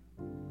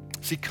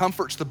 See,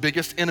 comfort's the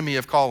biggest enemy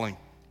of calling.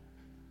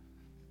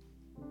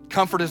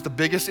 Comfort is the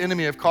biggest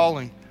enemy of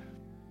calling.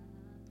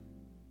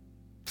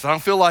 So I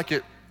don't feel like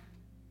it.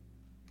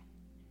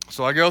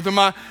 So I go through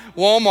my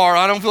Walmart.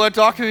 I don't feel like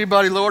talking to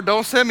anybody. Lord,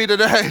 don't send me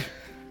today.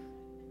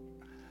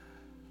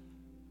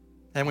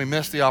 And we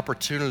miss the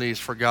opportunities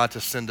for God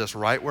to send us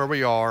right where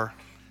we are,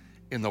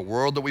 in the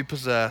world that we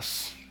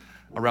possess,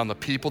 around the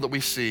people that we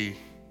see.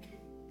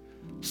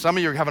 Some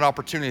of you have an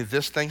opportunity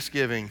this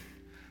Thanksgiving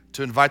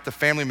to invite the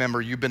family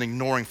member you've been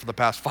ignoring for the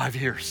past 5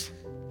 years.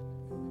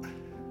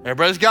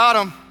 Everybody's got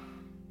them,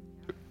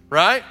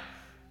 right?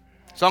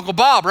 It's Uncle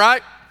Bob,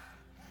 right?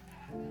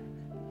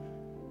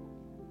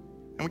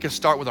 And we can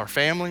start with our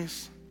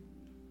families,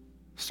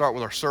 start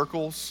with our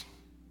circles,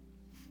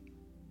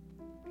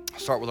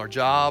 start with our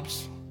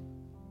jobs,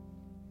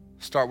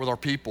 start with our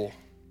people,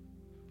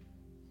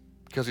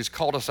 because he's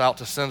called us out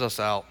to send us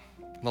out.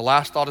 And the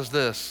last thought is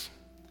this: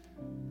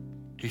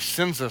 he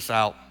sends us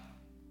out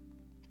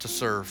to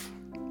serve.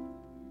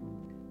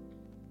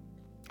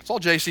 That's all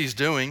JC's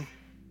doing.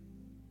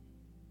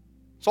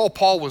 That's all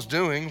Paul was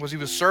doing, was he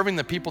was serving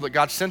the people that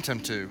God sent him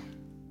to.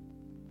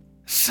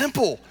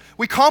 Simple.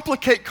 We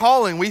complicate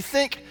calling. We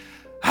think,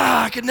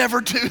 I could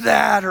never do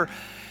that,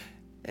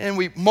 and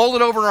we mull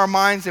it over in our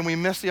minds and we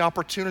miss the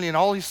opportunity. And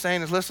all he's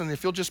saying is, listen,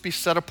 if you'll just be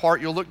set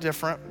apart, you'll look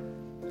different.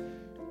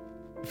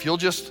 If you'll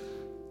just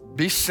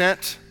be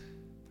sent,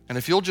 and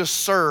if you'll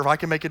just serve, I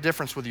can make a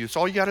difference with you. It's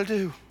all you got to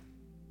do.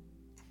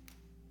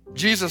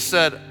 Jesus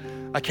said,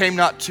 I came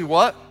not to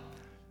what?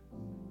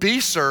 Be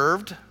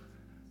served,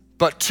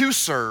 but to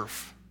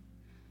serve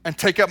and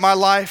take up my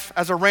life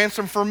as a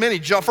ransom for many.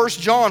 1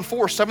 John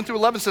 4, 7 through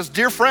 11 says,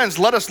 dear friends,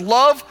 let us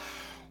love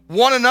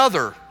one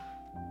another,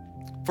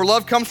 for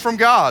love comes from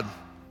God.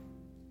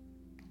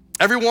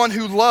 Everyone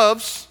who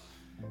loves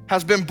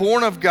has been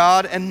born of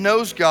God and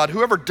knows God.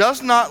 Whoever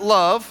does not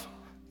love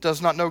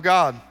does not know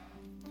God,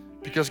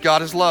 because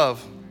God is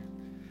love.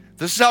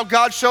 This is how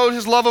God showed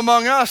his love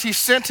among us. He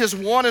sent his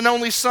one and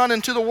only Son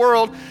into the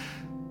world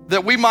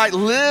that we might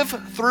live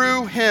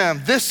through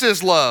him. This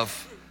is love.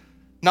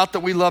 Not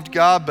that we loved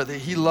God, but that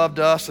he loved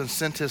us and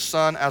sent his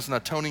Son as an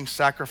atoning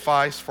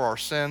sacrifice for our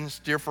sins.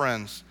 Dear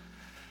friends,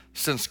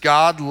 since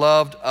God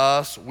loved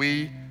us,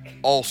 we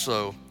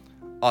also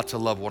ought to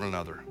love one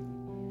another.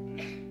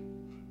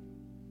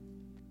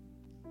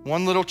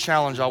 One little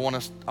challenge I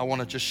want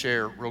to just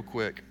share real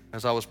quick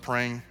as I was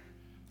praying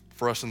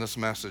for us in this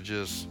message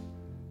is,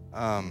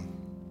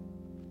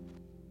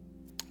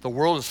 the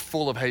world is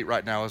full of hate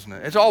right now, isn't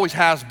it? It always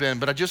has been,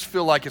 but I just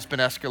feel like it's been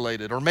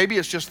escalated. Or maybe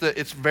it's just that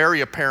it's very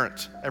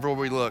apparent everywhere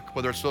we look,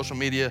 whether it's social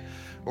media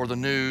or the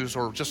news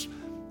or just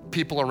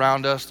people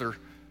around us. There's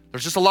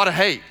just a lot of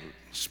hate,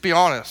 let's be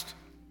honest.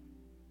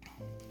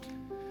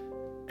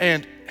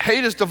 And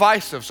hate is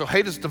divisive. So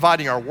hate is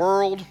dividing our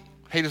world.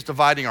 Hate is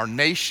dividing our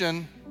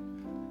nation.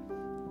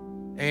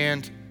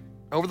 And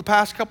over the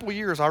past couple of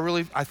years,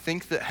 I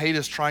think that hate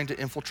is trying to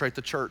infiltrate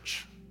the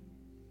church.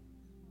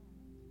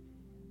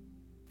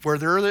 Where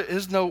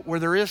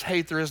there is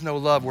hate, there is no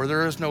love. Where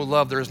there is no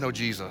love, there is no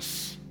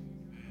Jesus.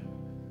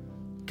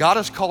 God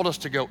has called us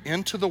to go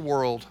into the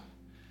world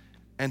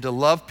and to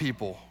love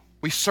people.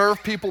 We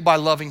serve people by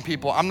loving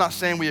people. I'm not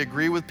saying we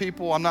agree with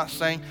people. I'm not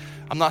saying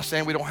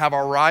we don't have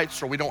our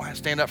rights or we don't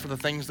stand up for the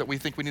things that we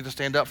think we need to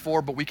stand up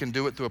for, but we can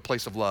do it through a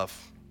place of love,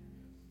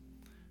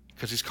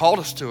 because he's called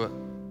us to it.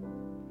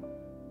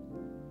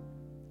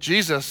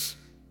 Jesus,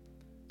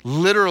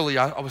 literally,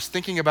 I was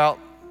thinking about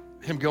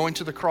him going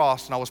to the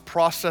cross, and I was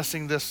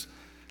processing this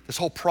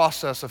whole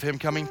process of him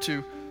coming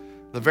to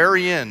the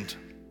very end,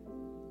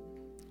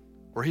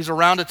 where he's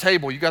around a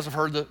table. You guys have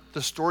heard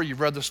the story. You've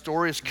read the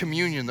story. It's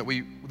communion that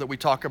we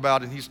talk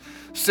about, and he's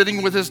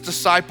sitting with his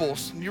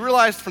disciples. And you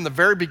realize from the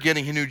very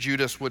beginning he knew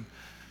Judas would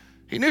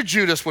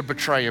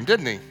betray him,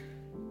 didn't he?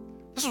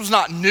 This was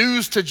not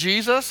news to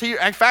Jesus.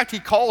 In fact, he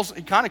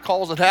kind of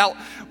calls it out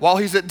while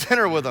he's at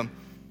dinner with them.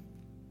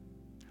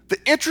 The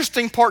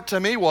interesting part to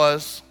me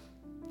was,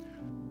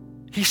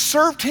 he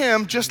served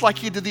him just like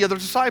he did the other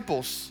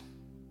disciples.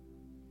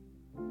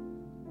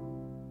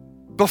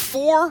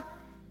 Before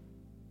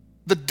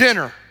the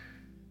dinner,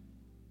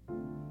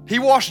 he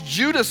washed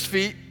Judas'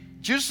 feet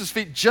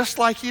just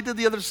like he did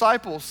the other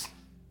disciples.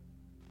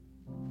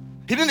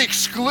 He didn't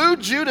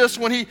exclude Judas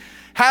when he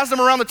has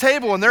them around the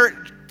table and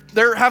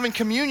they're having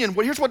communion.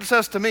 Well, here's what it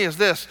says to me is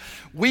this: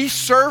 we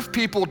serve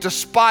people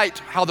despite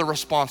how the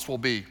response will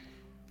be.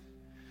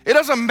 It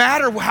doesn't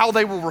matter how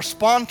they will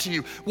respond to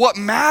you. What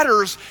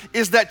matters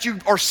is that you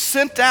are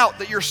sent out,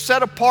 that you're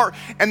set apart,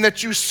 and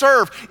that you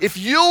serve. If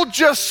you'll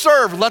just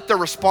serve, let their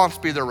response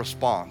be their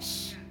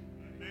response.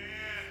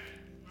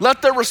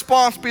 Let their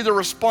response be the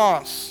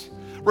response.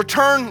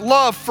 Return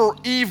love for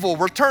evil.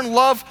 Return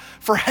love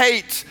for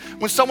hate.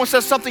 When someone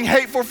says something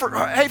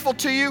hateful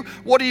to you,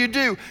 what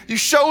do? You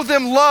show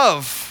them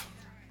love.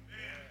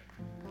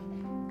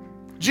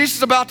 Jesus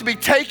is about to be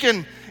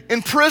taken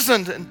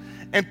imprisoned.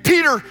 And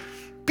Peter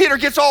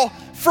gets all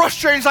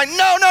frustrated. He's like,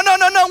 no,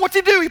 what's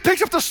he do? He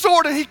picks up the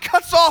sword and he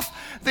cuts off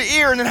the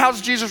ear. And then how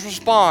does Jesus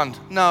respond?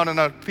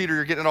 No, Peter,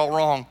 you're getting it all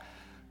wrong.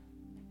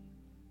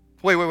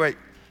 Wait.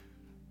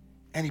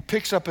 And he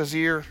picks up his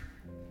ear.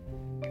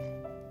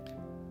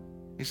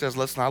 He says,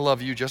 listen, I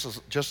love you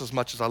just as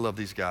much as I love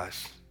these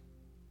guys.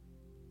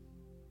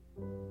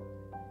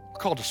 We're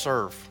called to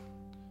serve.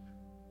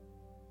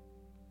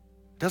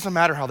 Doesn't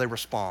matter how they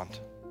respond.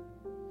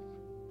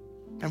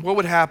 And what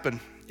would happen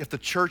if the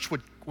church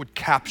would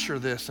capture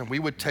this and we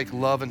would take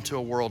love into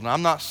a world? And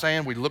I'm not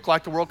saying we look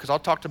like the world, because I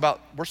talked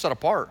about we're set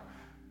apart.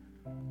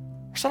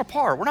 We're set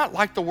apart. We're not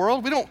like the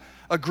world. We don't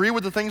agree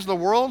with the things of the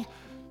world.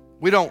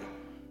 We don't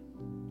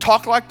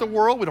talk like the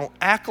world. We don't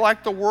act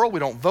like the world. We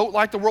don't vote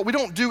like the world. We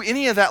don't do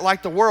any of that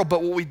like the world.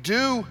 But what we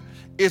do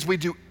is we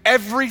do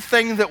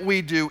everything that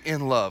we do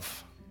in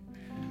love,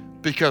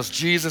 because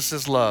Jesus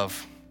is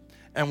love.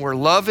 And where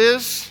love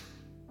is,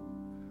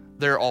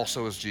 there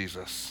also is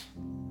Jesus.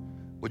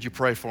 Would you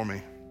pray for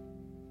me?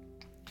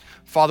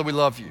 Father, we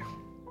love you.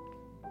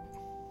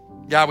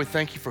 God, we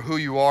thank you for who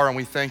you are, and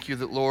we thank you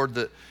that, Lord,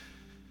 that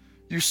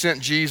you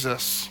sent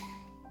Jesus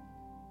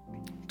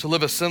to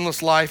live a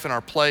sinless life in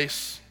our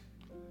place,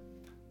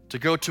 to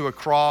go to a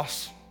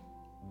cross,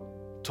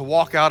 to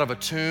walk out of a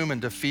tomb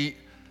and defeat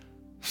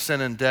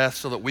sin and death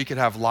so that we could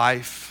have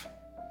life,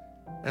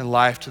 and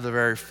life to the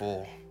very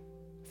full.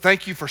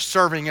 Thank you for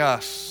serving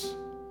us,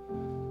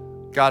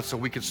 God, so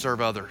we could serve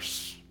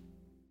others.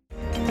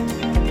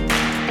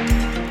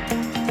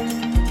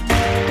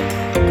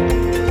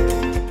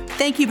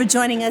 Thank you for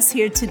joining us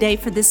here today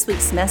for this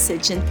week's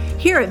message. And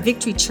here at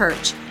Victory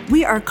Church,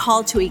 we are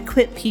called to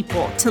equip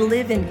people to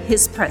live in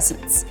His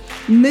presence,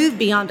 move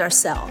beyond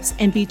ourselves,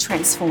 and be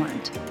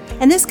transformed.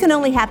 And this can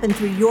only happen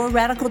through your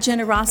radical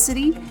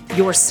generosity,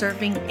 your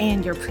serving,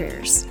 and your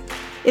prayers.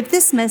 If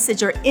this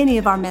message or any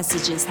of our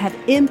messages have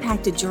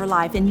impacted your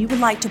life and you would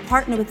like to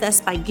partner with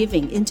us by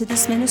giving into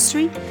this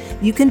ministry,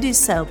 you can do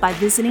so by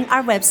visiting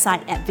our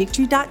website at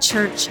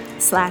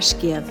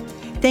victory.church/give.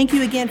 Thank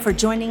you again for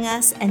joining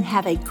us, and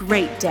have a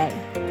great day.